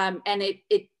 And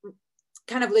it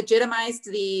kind of legitimized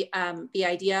the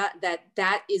idea that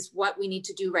that is what we need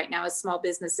to do right now as small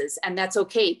businesses. And that's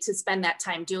okay to spend that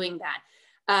time doing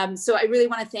that. So I really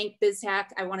want to thank BizHack.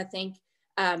 I want to thank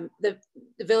the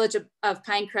Village of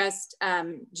Pinecrest,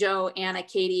 Joe, Anna,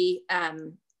 Katie,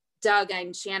 Doug,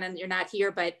 and Shannon. You're not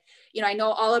here, but you know, I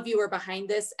know all of you are behind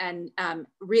this, and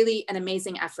really an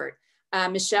amazing effort.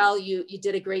 Michelle, you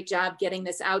did a great job getting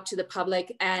this out to the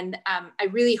public. And I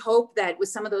really hope that with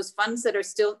some of those funds that are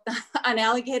still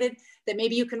unallocated, that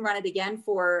maybe you can run it again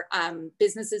for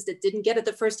businesses that didn't get it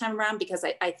the first time around, because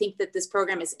I think that this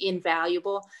program is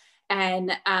invaluable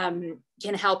and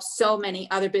can help so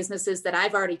many other businesses that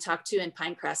I've already talked to in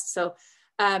Pinecrest. So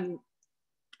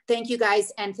thank you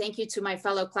guys. And thank you to my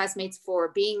fellow classmates for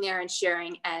being there and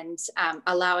sharing and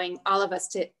allowing all of us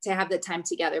to have the time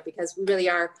together, because we really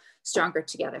are stronger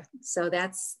together. So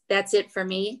that's it for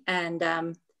me. And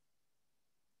I'll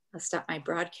stop my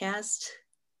broadcast.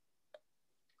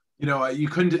 You know,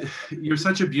 you're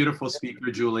such a beautiful speaker,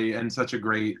 Julie, and such a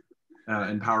great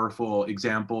and powerful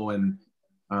example, and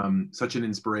such an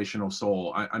inspirational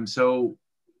soul. I'm so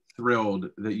thrilled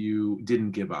that you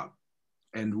didn't give up.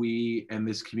 And we and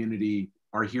this community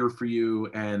are here for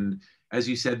you. And as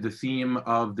you said, the theme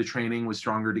of the training was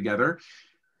Stronger Together.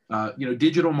 You know,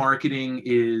 digital marketing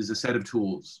is a set of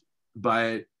tools,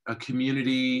 but a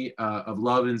community of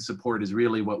love and support is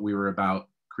really what we were about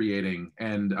creating.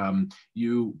 And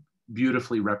you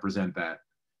beautifully represent that.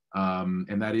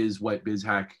 And that is what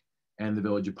BizHack and the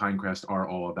Village of Pinecrest are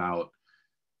all about.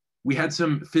 We had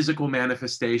some physical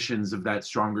manifestations of that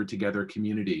Stronger Together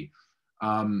community.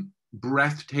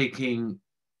 Breathtaking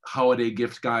holiday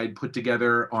gift guide put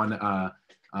together on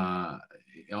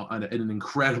an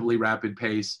incredibly rapid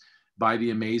pace by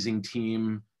the amazing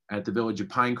team at the Village of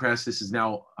Pinecrest. This is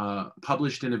now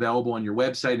published and available on your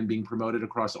website and being promoted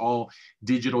across all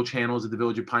digital channels of the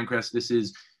Village of Pinecrest. This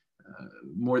is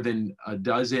more than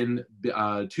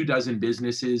 24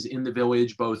 businesses in the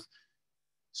village, both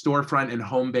storefront and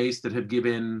home-based, that have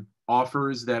given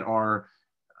offers that are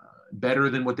better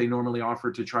than what they normally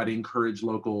offer to try to encourage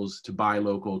locals to buy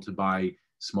local, to buy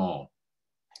small.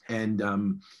 And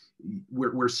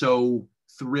we're so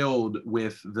thrilled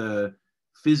with the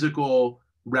physical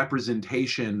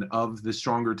representation of the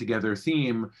Stronger Together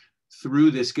theme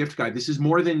through this gift guide. This is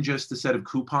more than just a set of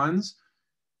coupons.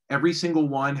 Every single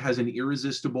one has an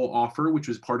irresistible offer, which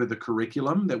was part of the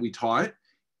curriculum that we taught,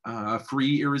 a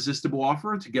free irresistible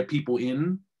offer to get people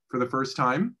in for the first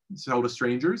time, sell to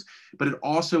strangers. But it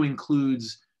also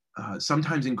includes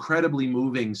sometimes incredibly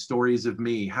moving stories of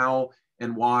me, how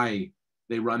and why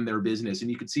they run their business.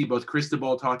 And you could see both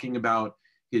Cristobal talking about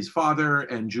his father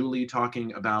and Julie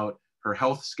talking about her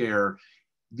health scare.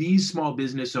 These small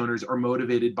business owners are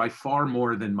motivated by far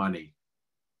more than money.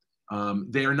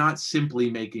 They are not simply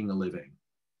making a living.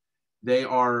 They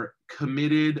are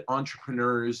committed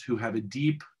entrepreneurs who have a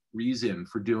deep reason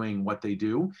for doing what they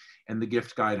do. And the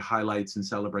gift guide highlights and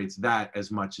celebrates that as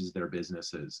much as their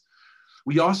businesses.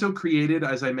 We also created,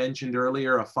 as I mentioned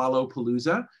earlier, a Follow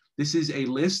Palooza. This is a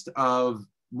list of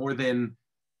more than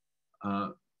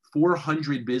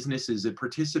 400 businesses that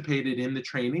participated in the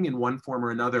training in one form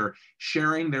or another,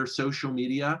 sharing their social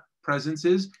media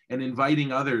presences and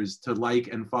inviting others to like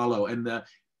and follow. And the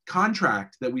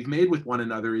contract that we've made with one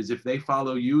another is if they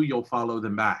follow you, you'll follow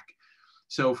them back.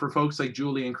 So for folks like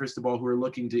Julie and Cristobal who are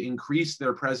looking to increase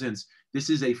their presence, this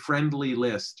is a friendly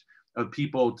list of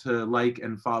people to like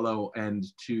and follow and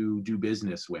to do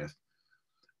business with.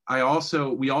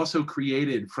 We also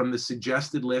created from the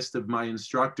suggested list of my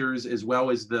instructors as well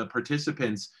as the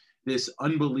participants this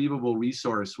unbelievable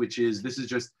resource, which is, this is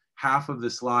just half of the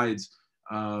slides,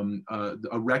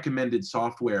 a recommended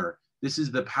software. This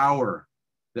is the power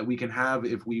that we can have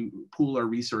if we pool our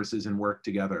resources and work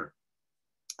together.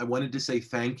 I wanted to say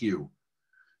thank you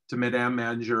to Madame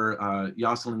Manager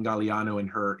Jocelyn Galliano and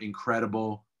her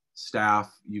incredible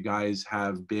staff. You guys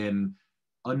have been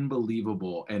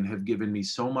unbelievable and have given me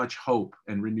so much hope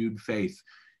and renewed faith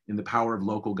in the power of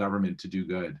local government to do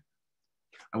good.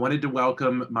 I wanted to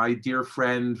welcome my dear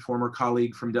friend, former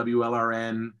colleague from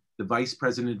WLRN, the Vice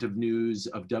President of News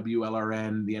of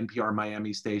WLRN, the NPR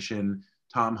Miami station,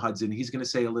 Tom Hudson. He's going to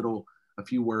say a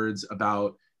few words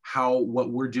about how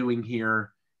what we're doing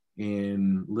here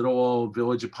in little old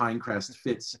village of Pinecrest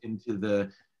fits into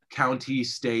the county,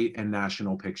 state, and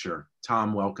national picture.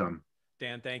 Tom, welcome.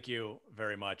 Dan, thank you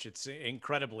very much. It's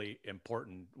incredibly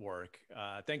important work.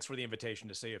 Thanks for the invitation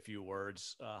to say a few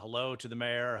words. Hello to the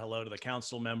mayor, hello to the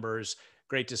council members.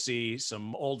 Great to see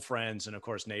some old friends and of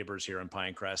course neighbors here in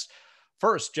Pinecrest.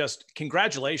 First, just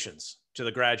congratulations to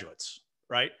the graduates,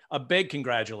 right? A big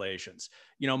congratulations.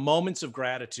 You know, moments of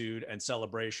gratitude and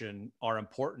celebration are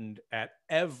important at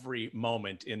every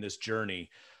moment in this journey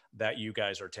that you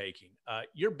guys are taking.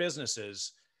 Your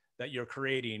businesses that you're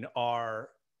creating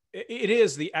it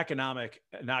is the economic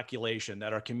inoculation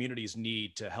that our communities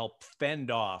need to help fend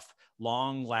off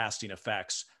long-lasting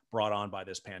effects brought on by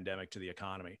this pandemic to the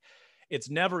economy. It's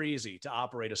never easy to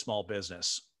operate a small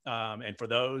business. And for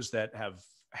those that have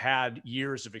had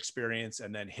years of experience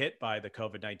and then hit by the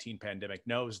COVID-19 pandemic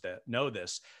know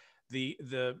this, the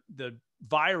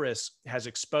virus has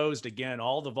exposed again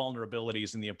all the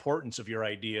vulnerabilities and the importance of your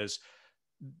ideas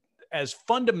as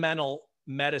fundamental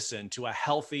medicine to a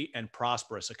healthy and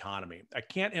prosperous economy. I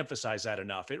can't emphasize that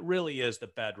enough. It really is the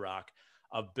bedrock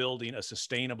of building a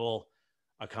sustainable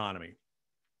economy.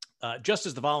 Just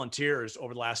as the volunteers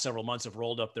over the last several months have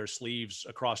rolled up their sleeves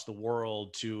across the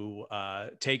world to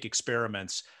take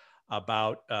experiments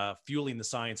about fueling the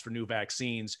science for new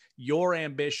vaccines, your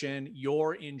ambition,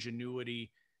 your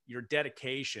ingenuity, your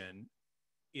dedication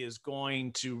is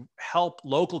going to help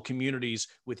local communities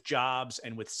with jobs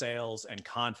and with sales and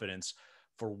confidence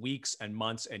for weeks and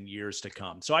months and years to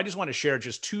come. So I just want to share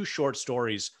just two short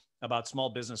stories about small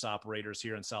business operators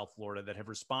here in South Florida that have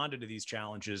responded to these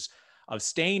challenges of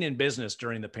staying in business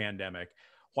during the pandemic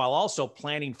while also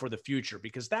planning for the future,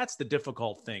 because that's the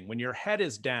difficult thing. When your head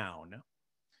is down,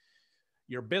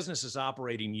 your business is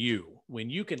operating you. When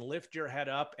you can lift your head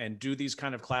up and do these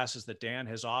kind of classes that Dan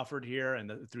has offered here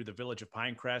and through the village of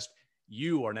Pinecrest,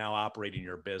 you are now operating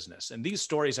your business. And these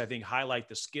stories, I think, highlight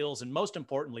the skills and most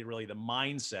importantly, really the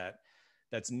mindset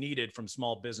that's needed from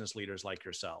small business leaders like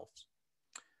yourselves.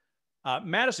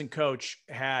 Madison Coach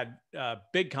had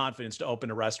big confidence to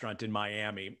open a restaurant in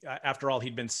Miami. After all,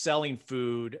 he'd been selling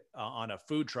food on a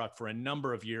food truck for a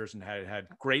number of years and had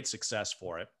great success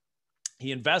for it.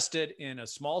 He invested in a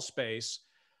small space.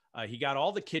 He got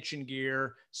all the kitchen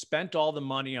gear, spent all the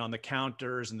money on the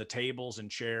counters and the tables and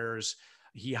chairs.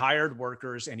 He hired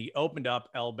workers and he opened up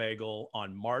El Bagel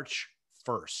on March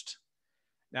 1st.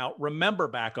 Now, remember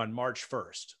back on March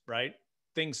 1st, right?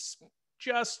 Things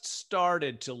just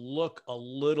started to look a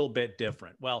little bit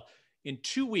different. Well, in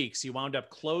 2 weeks, he wound up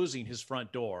closing his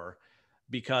front door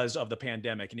because of the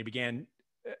pandemic, and he began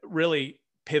really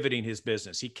pivoting his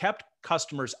business. He kept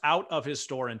customers out of his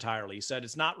store entirely. He said,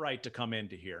 it's not right to come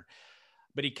into here.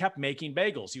 But he kept making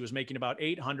bagels. He was making about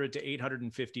 800 to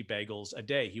 850 bagels a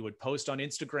day. He would post on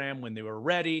Instagram when they were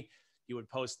ready. He would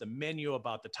post the menu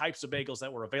about the types of bagels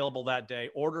that were available that day.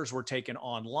 Orders were taken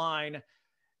online.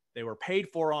 They were paid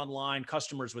for online.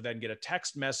 Customers would then get a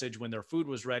text message when their food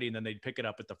was ready, and then they'd pick it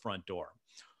up at the front door.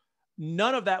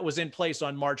 None of that was in place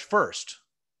on March 1st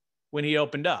when he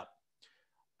opened up.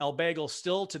 El Bagel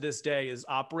still to this day is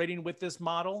operating with this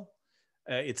model.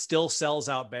 It still sells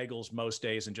out bagels most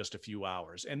days in just a few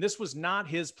hours. And this was not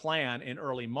his plan in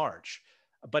early March,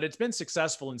 but it's been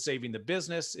successful in saving the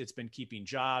business. It's been keeping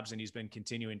jobs, and he's been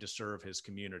continuing to serve his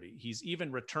community. He's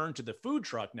even returned to the food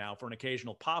truck now for an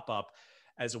occasional pop-up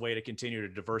as a way to continue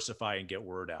to diversify and get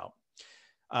word out.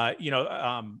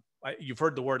 You've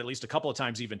heard the word at least a couple of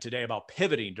times even today about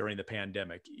pivoting during the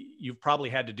pandemic. You've probably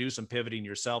had to do some pivoting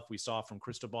yourself. We saw from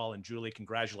Cristobal and Julie,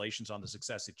 congratulations on the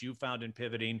success that you found in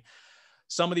pivoting.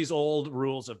 Some of these old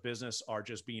rules of business are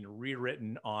just being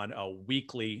rewritten on a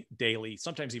weekly, daily,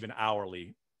 sometimes even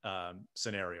hourly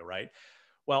scenario, right?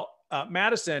 Well,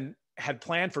 Madison had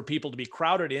planned for people to be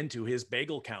crowded into his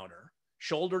bagel counter,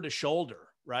 shoulder to shoulder,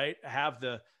 right? Have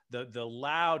the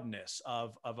loudness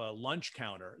of a lunch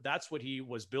counter. That's what he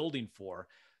was building for.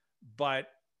 But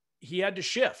he had to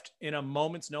shift in a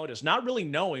moment's notice, not really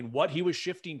knowing what he was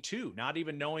shifting to, not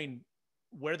even knowing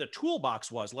where the toolbox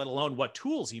was, let alone what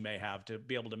tools he may have to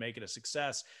be able to make it a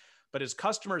success. But his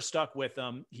customers stuck with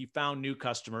him. He found new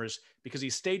customers because he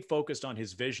stayed focused on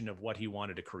his vision of what he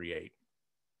wanted to create.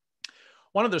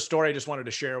 One other story I just wanted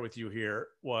to share with you here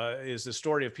is the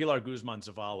story of Pilar Guzman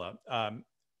Zavala.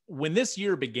 When this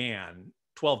year began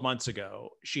 12 months ago,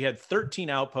 she had 13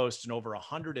 outposts and over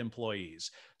 100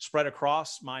 employees spread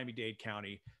across Miami-Dade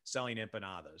County selling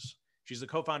empanadas. She's the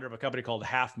co-founder of a company called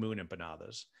Half Moon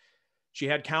Empanadas. She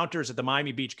had counters at the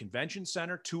Miami Beach Convention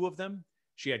Center, 2 of them.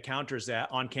 She had counters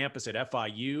on campus at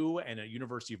FIU and at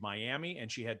University of Miami,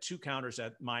 and she had 2 counters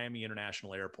at Miami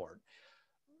International Airport.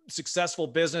 Successful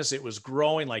business. It was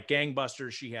growing like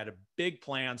gangbusters. She had big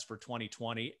plans for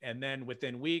 2020. And then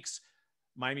within weeks,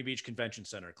 Miami Beach Convention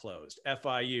Center closed.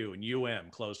 FIU and UM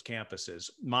closed campuses.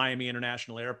 Miami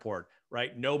International Airport,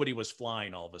 right? Nobody was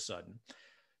flying all of a sudden.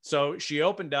 So she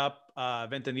opened up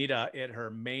Ventanita at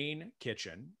her main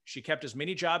kitchen. She kept as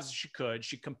many jobs as she could.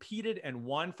 She competed and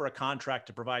won for a contract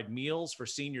to provide meals for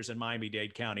seniors in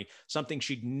Miami-Dade County, something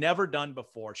she'd never done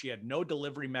before. She had no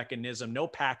delivery mechanism, no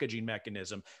packaging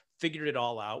mechanism, figured it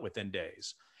all out within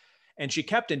days. And she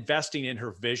kept investing in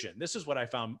her vision. This is what I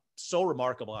found so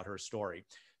remarkable about her story.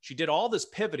 She did all this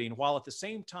pivoting while at the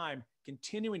same time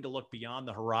continuing to look beyond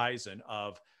the horizon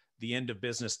of the end of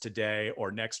business today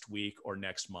or next week or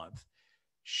next month.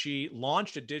 She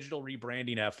launched a digital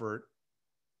rebranding effort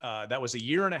that was 1.5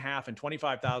 years and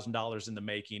 $25,000 in the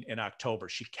making in October.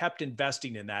 She kept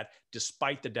investing in that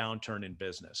despite the downturn in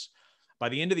business. By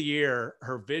the end of the year,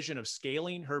 her vision of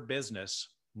scaling her business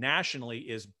nationally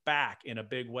is back in a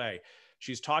big way.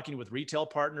 She's talking with retail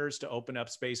partners to open up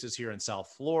spaces here in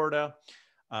South Florida.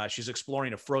 She's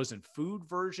exploring a frozen food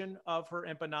version of her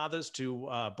empanadas to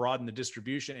broaden the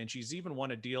distribution. And she's even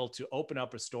won a deal to open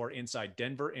up a store inside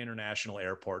Denver International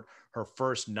Airport, her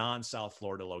first non-South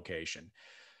Florida location.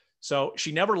 So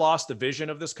she never lost the vision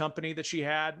of this company that she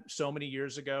had so many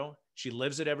years ago. She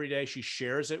lives it every day. She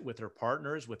shares it with her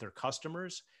partners, with her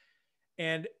customers.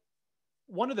 And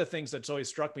one of the things that's always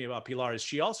struck me about Pilar is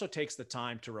she also takes the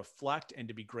time to reflect and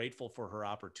to be grateful for her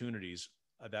opportunities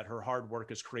that her hard work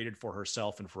has created for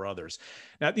herself and for others.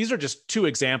 Now, these are just 2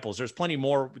 examples. There's plenty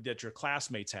more that your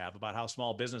classmates have about how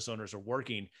small business owners are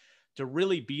working to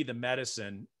really be the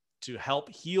medicine to help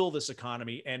heal this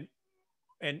economy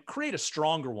and create a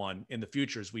stronger one in the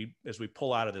future as we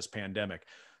pull out of this pandemic.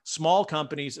 Small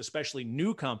companies, especially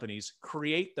new companies,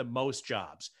 create the most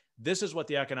jobs. This is what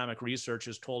the economic research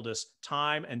has told us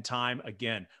time and time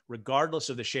again, regardless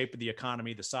of the shape of the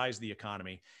economy, the size of the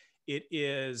economy. It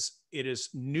is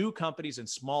new companies and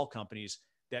small companies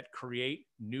that create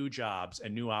new jobs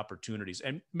and new opportunities.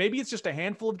 And maybe it's just a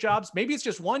handful of jobs. Maybe it's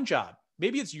just one job.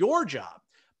 Maybe it's your job,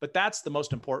 but that's the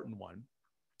most important one.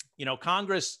 You know,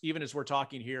 Congress, even as we're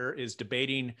talking here, is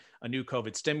debating a new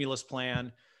COVID stimulus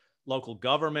plan. Local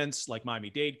governments like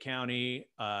Miami-Dade County,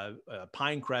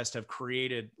 Pinecrest have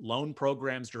created loan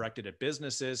programs directed at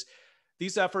businesses.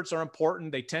 These efforts are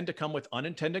important. They tend to come with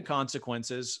unintended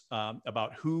consequences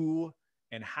about who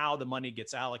and how the money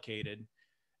gets allocated.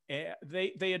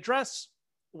 They address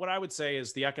what I would say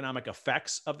is the economic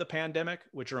effects of the pandemic,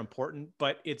 which are important,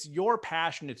 but it's your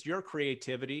passion, it's your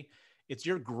creativity, it's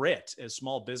your grit as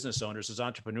small business owners, as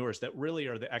entrepreneurs, that really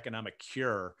are the economic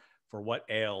cure for what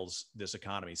ails this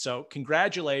economy. So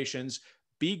congratulations,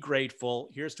 be grateful.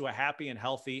 Here's to a happy and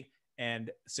healthy and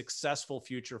successful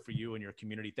future for you and your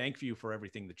community. Thank you for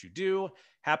everything that you do.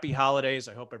 Happy holidays.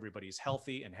 I hope everybody's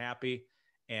healthy and happy.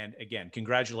 And again,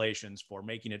 congratulations for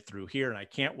making it through here. And I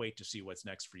can't wait to see what's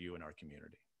next for you in our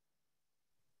community.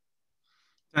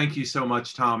 Thank you so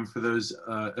much, Tom, for those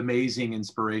amazing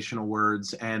inspirational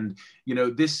words. And, you know,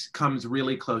 this comes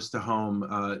really close to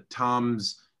home.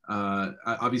 Tom's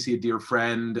obviously a dear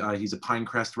friend. He's a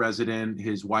Pinecrest resident.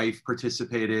 His wife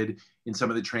participated in some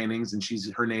of the trainings, and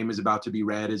her name is about to be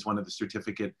read as one of the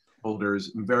certificate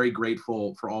holders. I'm very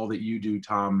grateful for all that you do,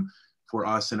 Tom, for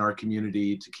us and our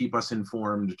community to keep us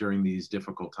informed during these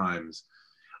difficult times.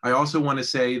 I also want to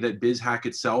say that BizHack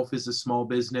itself is a small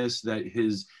business that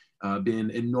has been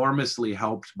enormously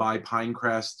helped by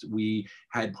Pinecrest. We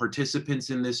had participants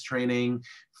in this training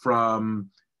from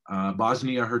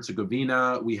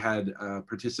Bosnia-Herzegovina. We had a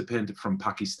participant from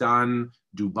Pakistan,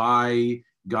 Dubai,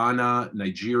 Ghana,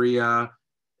 Nigeria,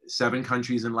 7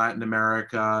 countries in Latin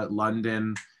America,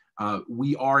 London.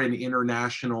 We are an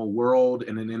international world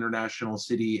and an international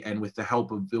city, and with the help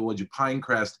of Village of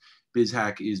Pinecrest,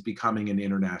 BizHack is becoming an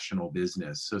international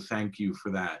business. So thank you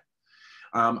for that.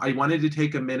 I wanted to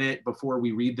take a minute before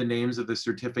we read the names of the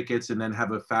certificates and then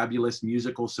have a fabulous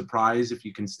musical surprise, if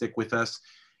you can stick with us,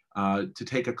 to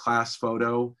take a class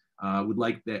photo. Would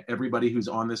like everybody who's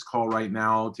on this call right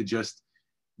now to just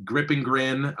grip and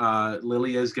grin.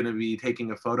 Lilia is going to be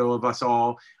taking a photo of us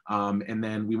all. And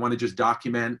then we want to just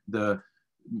document the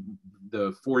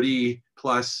 40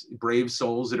 plus brave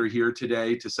souls that are here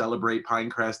today to celebrate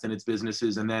Pinecrest and its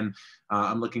businesses. And then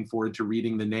I'm looking forward to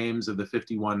reading the names of the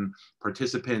 51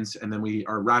 participants. And then we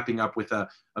are wrapping up with a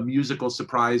musical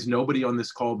surprise. Nobody on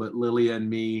this call but Lilia and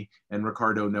me and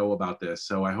Ricardo know about this.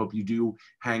 So I hope you do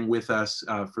hang with us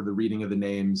for the reading of the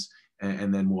names,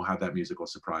 and then we'll have that musical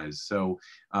surprise. So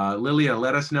Lilia,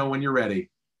 let us know when you're ready.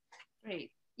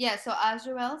 Great. Yeah, so as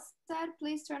Joel said,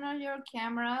 please turn on your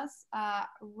cameras.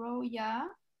 Roya,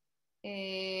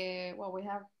 well, we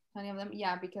have plenty of them.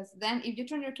 Yeah, because then if you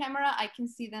turn your camera, I can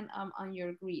see them on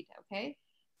your grid, okay?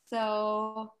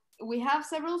 So we have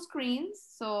several screens,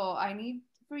 so I need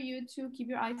for you to keep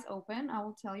your eyes open. I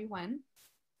will tell you when.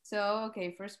 So,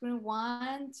 okay, first screen,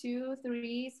 1, 2,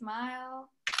 3,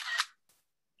 smile.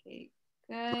 Okay,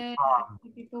 good.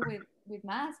 People with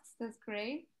masks, that's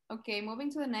great. Okay,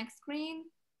 moving to the next screen.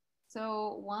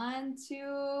 So 1,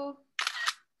 2,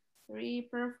 3,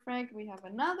 perfect. We have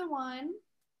another one.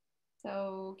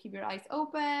 So keep your eyes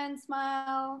open,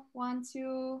 smile. 1,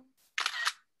 2,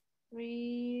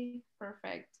 3,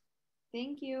 perfect.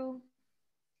 Thank you.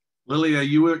 Lilia,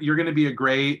 you're going to be a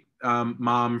great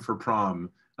mom for prom.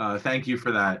 Thank you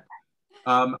for that.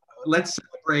 Let's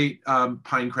celebrate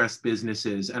Pinecrest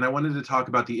businesses. And I wanted to talk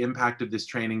about the impact of this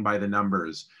training by the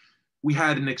numbers. We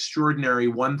had an extraordinary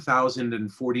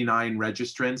 1,049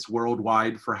 registrants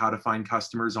worldwide for how to find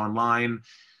customers online.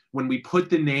 When we put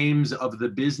the names of the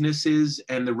businesses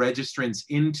and the registrants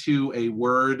into a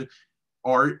word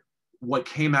art, what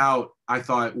came out, I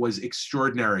thought, was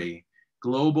extraordinary.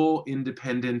 Global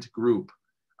Independent Group.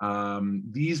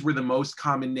 These were the most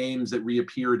common names that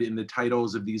reappeared in the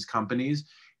titles of these companies.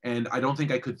 And I don't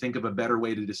think I could think of a better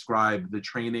way to describe the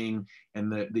training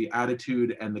and the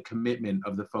attitude and the commitment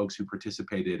of the folks who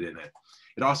participated in it.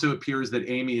 It also appears that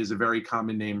Amy is a very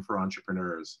common name for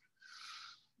entrepreneurs.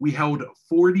 We held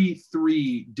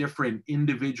 43 different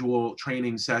individual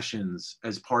training sessions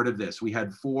as part of this. We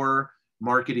had 4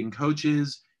 marketing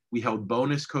coaches. We held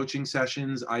bonus coaching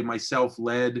sessions. I myself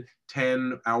led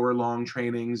 10-hour-long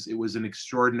trainings. It was an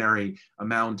extraordinary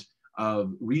amount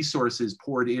of resources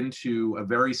poured into a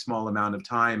very small amount of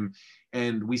time,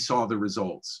 and we saw the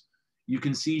results. You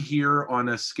can see here on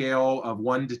a scale of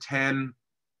 1 to 10,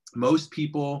 most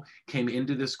people came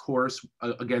into this course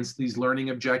against these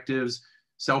learning objectives,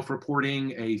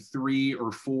 self-reporting a 3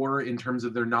 or 4 in terms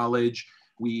of their knowledge.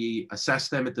 We assess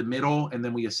them at the middle, and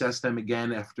then we assess them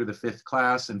again after the 5th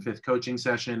class and 5th coaching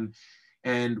session.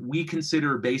 And we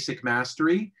consider basic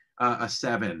mastery a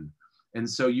 7. And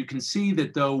so you can see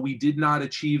that though we did not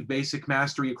achieve basic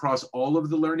mastery across all of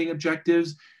the learning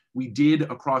objectives, we did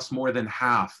across more than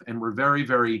half, and we're very,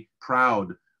 very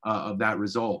proud of that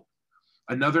result.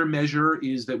 Another measure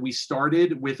is that we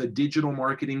started with a digital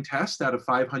marketing test out of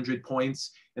 500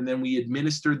 points, and then we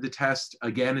administered the test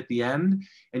again at the end.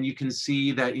 And you can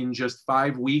see that in just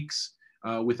 5 weeks,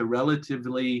 with a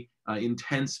relatively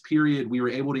intense period, we were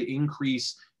able to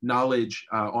increase knowledge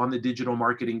on the digital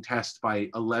marketing test by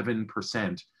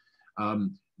 11%.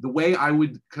 The way I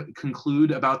would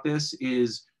conclude about this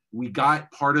is we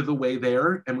got part of the way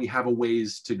there and we have a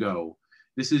ways to go.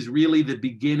 This is really the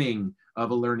beginning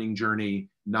of a learning journey,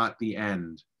 not the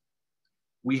end.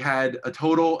 We had a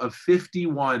total of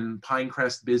 51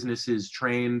 Pinecrest businesses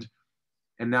trained.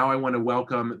 And now I want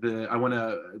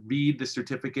to read the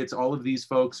certificates. All of these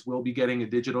folks will be getting a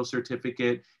digital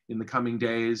certificate in the coming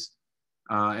days.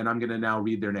 And I'm going to now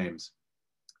read their names.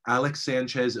 Alex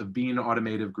Sanchez of Bean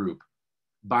Automotive Group,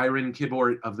 Byron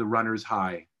Kibort of the Runners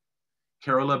High,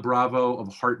 Carola Bravo of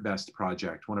HeartBest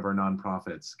Project, one of our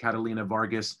nonprofits, Catalina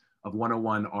Vargas of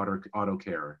 101 Auto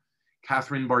Care,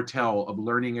 Catherine Bartel of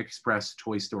Learning Express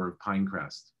Toy Store of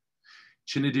Pinecrest,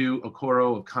 Chinedu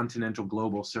Okoro of Continental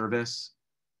Global Service,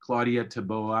 Claudia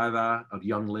Taboada of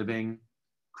Young Living,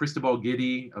 Cristobal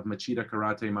Giddy of Machida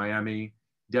Karate Miami,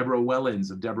 Deborah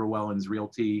Wellens of Deborah Wellens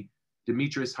Realty,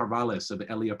 Demetris Harvalis of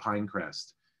Elia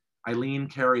Pinecrest, Eileen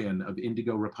Carrion of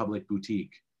Indigo Republic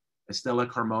Boutique, Estella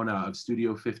Carmona of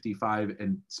Studio 55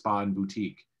 and Spa and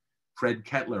Boutique, Fred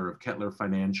Kettler of Kettler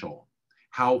Financial,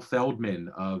 Hal Feldman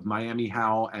of Miami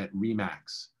Hal at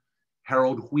Remax,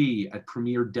 Harold Hui at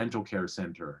Premier Dental Care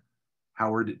Center,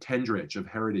 Howard Tendrich of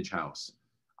Heritage House,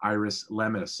 Iris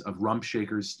Lemus of Rump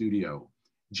Shakers Studio,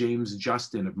 James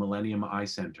Justin of Millennium Eye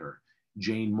Center,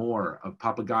 Jane Moore of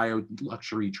Papagayo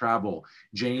Luxury Travel.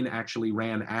 Jane actually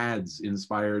ran ads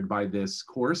inspired by this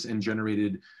course and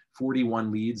generated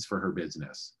 41 leads for her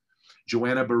business.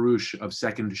 Joanna Baruch of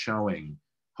Second Showing,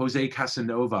 Jose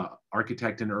Casanova,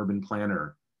 architect and urban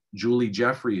planner, Julie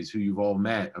Jeffries, who you've all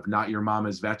met, of Not Your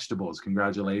Mama's Vegetables,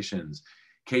 congratulations.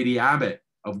 Katie Abbott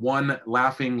of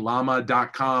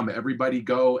OneLaughingLllama.com. Everybody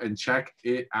go and check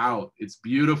it out. It's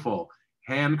beautiful,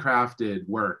 handcrafted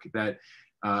work that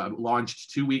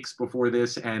launched 2 weeks before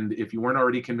this. And if you weren't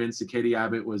already convinced that Katie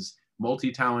Abbott was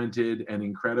multi-talented and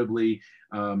incredibly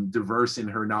diverse in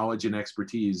her knowledge and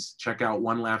expertise, check out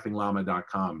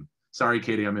OneLaughingLllama.com. Sorry,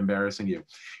 Katie, I'm embarrassing you.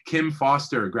 Kim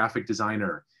Foster, graphic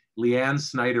designer. Leanne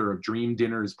Snyder of Dream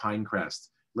Dinners Pinecrest.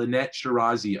 Lynette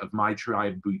Shirazi of My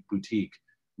Tribe Boutique.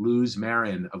 Luz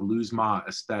Marin of Luz Ma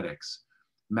Aesthetics.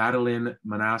 Madeline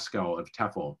Manasco of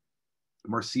Tefel.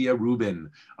 Marcia Rubin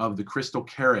of The Crystal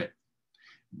Carrot.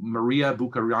 Maria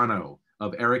Bucariano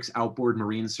of Eric's Outboard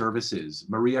Marine Services,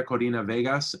 Maria Corina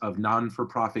Vegas of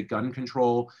Non-For-Profit Gun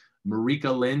Control,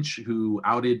 Marika Lynch, who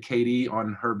outed Katie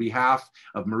on her behalf,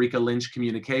 of Marika Lynch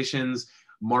Communications,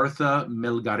 Martha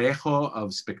Melgarejo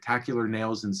of Spectacular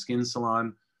Nails and Skin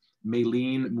Salon,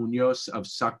 Maylene Munoz of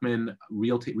Suckman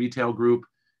Retail Group,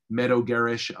 Meadow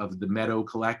Garish of the Meadow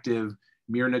Collective,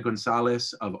 Mirna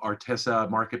Gonzalez of Artesa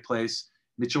Marketplace,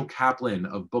 Mitchell Kaplan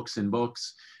of Books and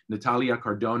Books, Natalia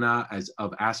Cardona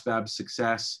of ASVAB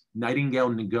Success,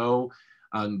 Nightingale Ngo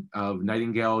of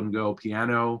Nightingale Ngo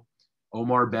Piano,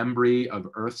 Omar Bembry of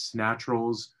Earth's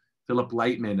Naturals, Philip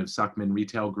Lightman of Suckman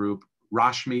Retail Group,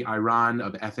 Rashmi Iran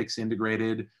of Ethics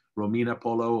Integrated, Romina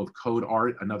Polo of Code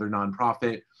Art, another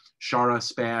nonprofit, Shara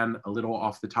Span, a little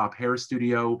off the top hair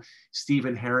studio,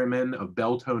 Stephen Harriman of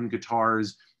Belltone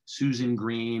Guitars, Susan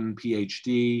Green,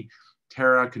 PhD,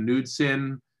 Tara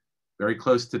Knudsen, very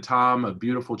close to Tom, a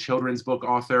beautiful children's book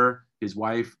author, his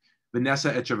wife,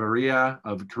 Vanessa Echeverria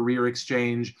of Career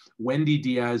Exchange, Wendy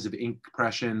Diaz of Ink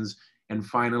Impressions, and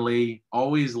finally,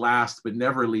 always last but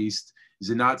never least,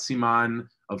 Zinat Siman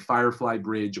of Firefly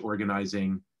Bridge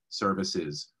Organizing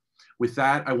Services. With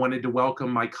that, I wanted to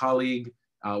welcome my colleague,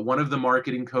 one of the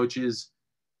marketing coaches,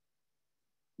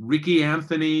 Ricky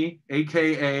Anthony,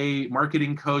 AKA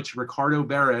marketing coach Ricardo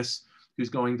Barris, who's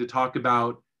going to talk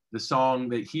about the song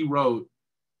that he wrote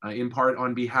in part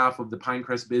on behalf of the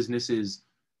Pinecrest businesses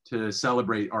to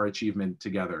celebrate our achievement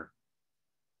together.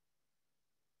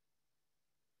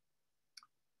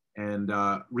 And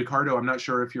Ricardo, I'm not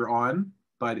sure if you're on,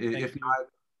 but if not.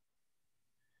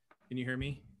 Can you hear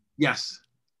me? Yes.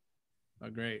 Oh,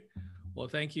 great. Well,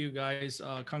 thank you guys.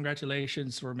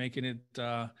 Congratulations for making it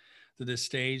to this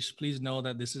stage. Please know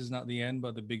that this is not the end,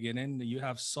 but the beginning. You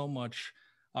have so much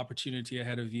opportunity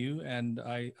ahead of you. And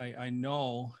I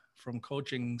know from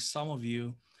coaching some of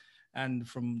you and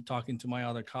from talking to my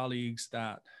other colleagues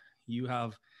that you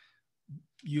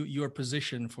are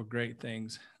positioned for great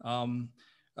things.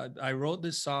 I wrote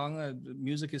this song.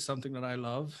 Music is something that I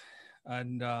love,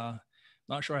 and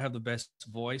not sure I have the best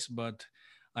voice, but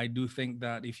I do think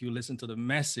that if you listen to the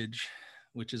message,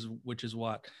 which is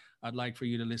what I'd like for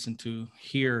you to listen to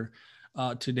here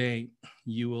today,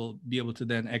 you will be able to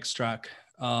then extract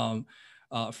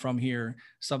from here,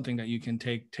 something that you can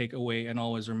take away and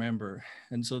always remember.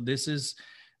 And so this is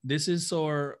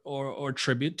our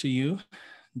tribute to you,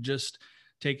 just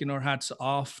taking our hats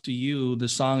off to you. The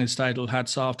song is titled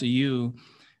Hats Off to You,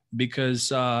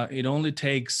 because it only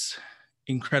takes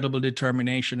incredible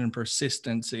determination and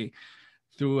persistency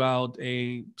throughout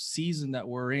a season that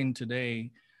we're in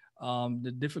today.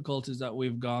 The difficulties that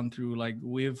we've gone through, like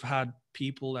we've had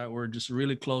people that were just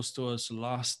really close to us,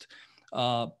 lost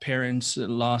parents,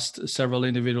 lost several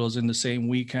individuals in the same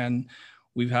weekend.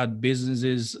 We've had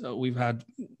businesses, we've had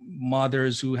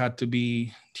mothers who had to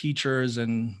be teachers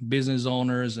and business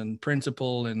owners and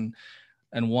principal and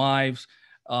wives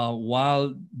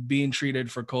while being treated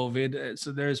for COVID.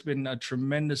 So there's been a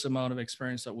tremendous amount of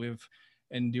experience that we've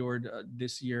endured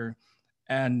this year,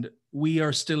 and we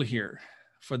are still here.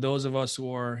 For those of us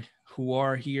who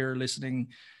are here listening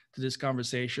to this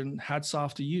conversation, hats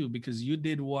off to you, because you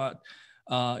did what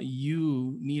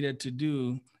you needed to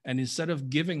do. And instead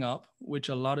of giving up, which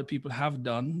a lot of people have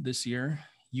done this year,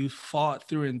 you fought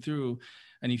through and through.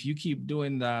 And if you keep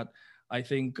doing that, I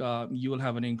think you will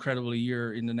have an incredible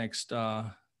year in the next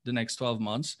 12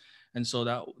 months. And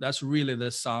so that's really the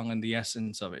song and the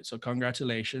essence of it. So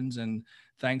congratulations, and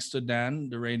thanks to Dan,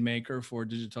 the Rainmaker, for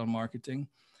digital marketing.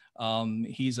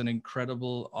 He's an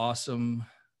incredible, awesome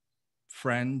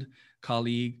friend,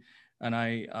 colleague, and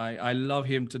I love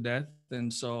him to death.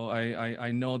 And so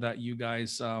I know that you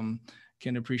guys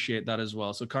can appreciate that as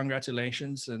well. So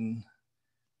congratulations and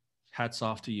hats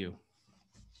off to you.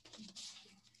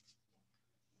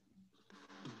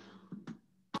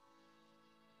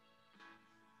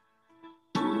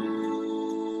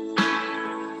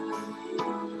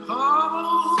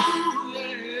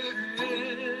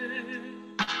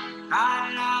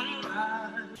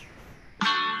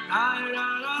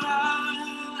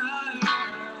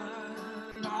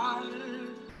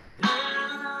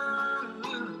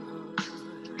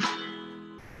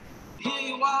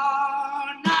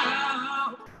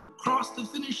 The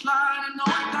finish line and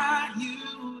knowing that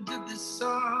you did this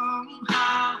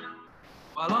somehow.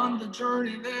 While on the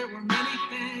journey there were many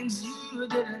things you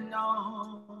didn't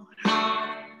know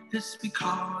how. It's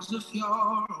because of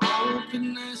your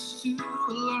openness to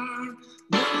learn.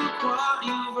 Look what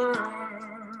you've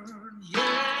earned,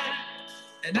 yeah.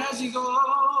 And as you go,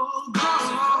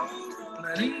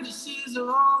 planting the seeds of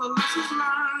all the lessons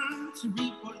learned to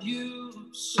reap what you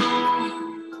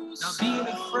sow. Not being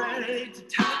afraid to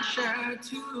tell and share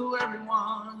to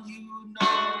everyone you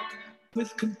know,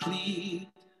 with complete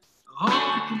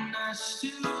openness to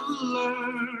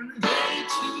learn, they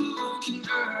too can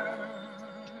learn.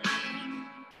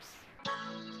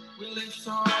 We lift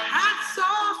our hats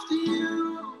off to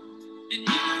you, and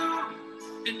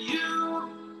you,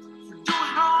 for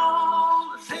doing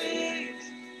all the things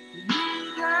you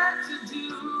needed to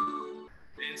do,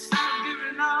 instead of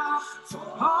giving up for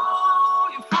all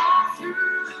you fought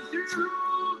through and through.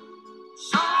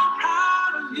 So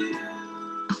proud of you,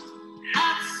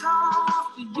 hats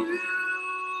off to you.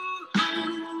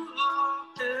 Oh,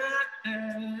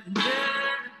 yeah,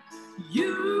 yeah.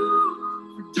 You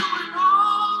for doing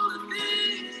all the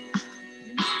things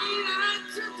you needed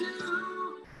to do,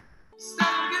 instead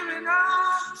of giving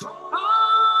up for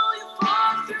all you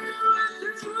fought through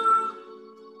and through.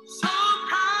 So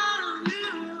proud of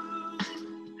you,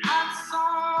 hats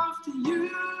off to you.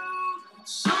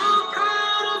 So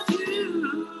proud of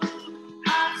you,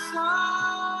 hats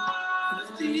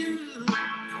off to you.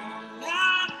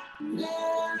 Yeah,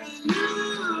 yeah, you.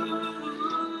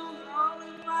 All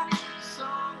in my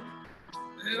song,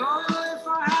 they all lift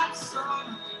our hats off.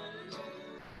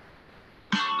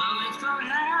 I lift our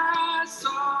hats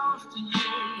off to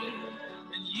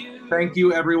you. Thank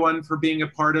you, everyone, for being a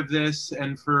part of this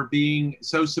and for being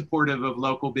so supportive of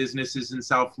local businesses in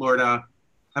South Florida.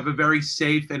 Have a very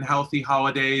safe and healthy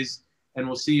holidays, and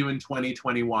we'll see you in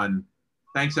 2021.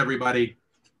 Thanks, everybody.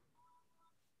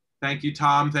 Thank you,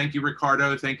 Tom. Thank you,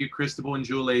 Ricardo. Thank you, Cristobal and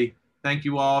Julie. Thank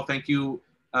you all. Thank you,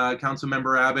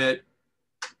 Councilmember Abbott.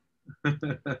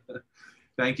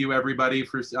 Thank you, everybody.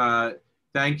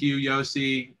 Thank you,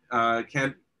 Yossi.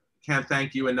 Can't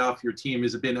thank you enough. Your team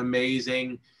has been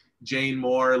amazing. Jane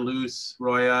Moore, Luce,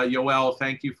 Roya, Yoel,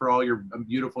 thank you for all your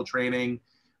beautiful training.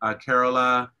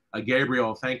 Carola,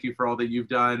 Gabriel, thank you for all that you've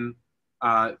done.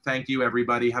 Thank you,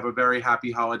 everybody. Have a very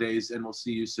happy holidays, and we'll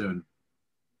see you soon.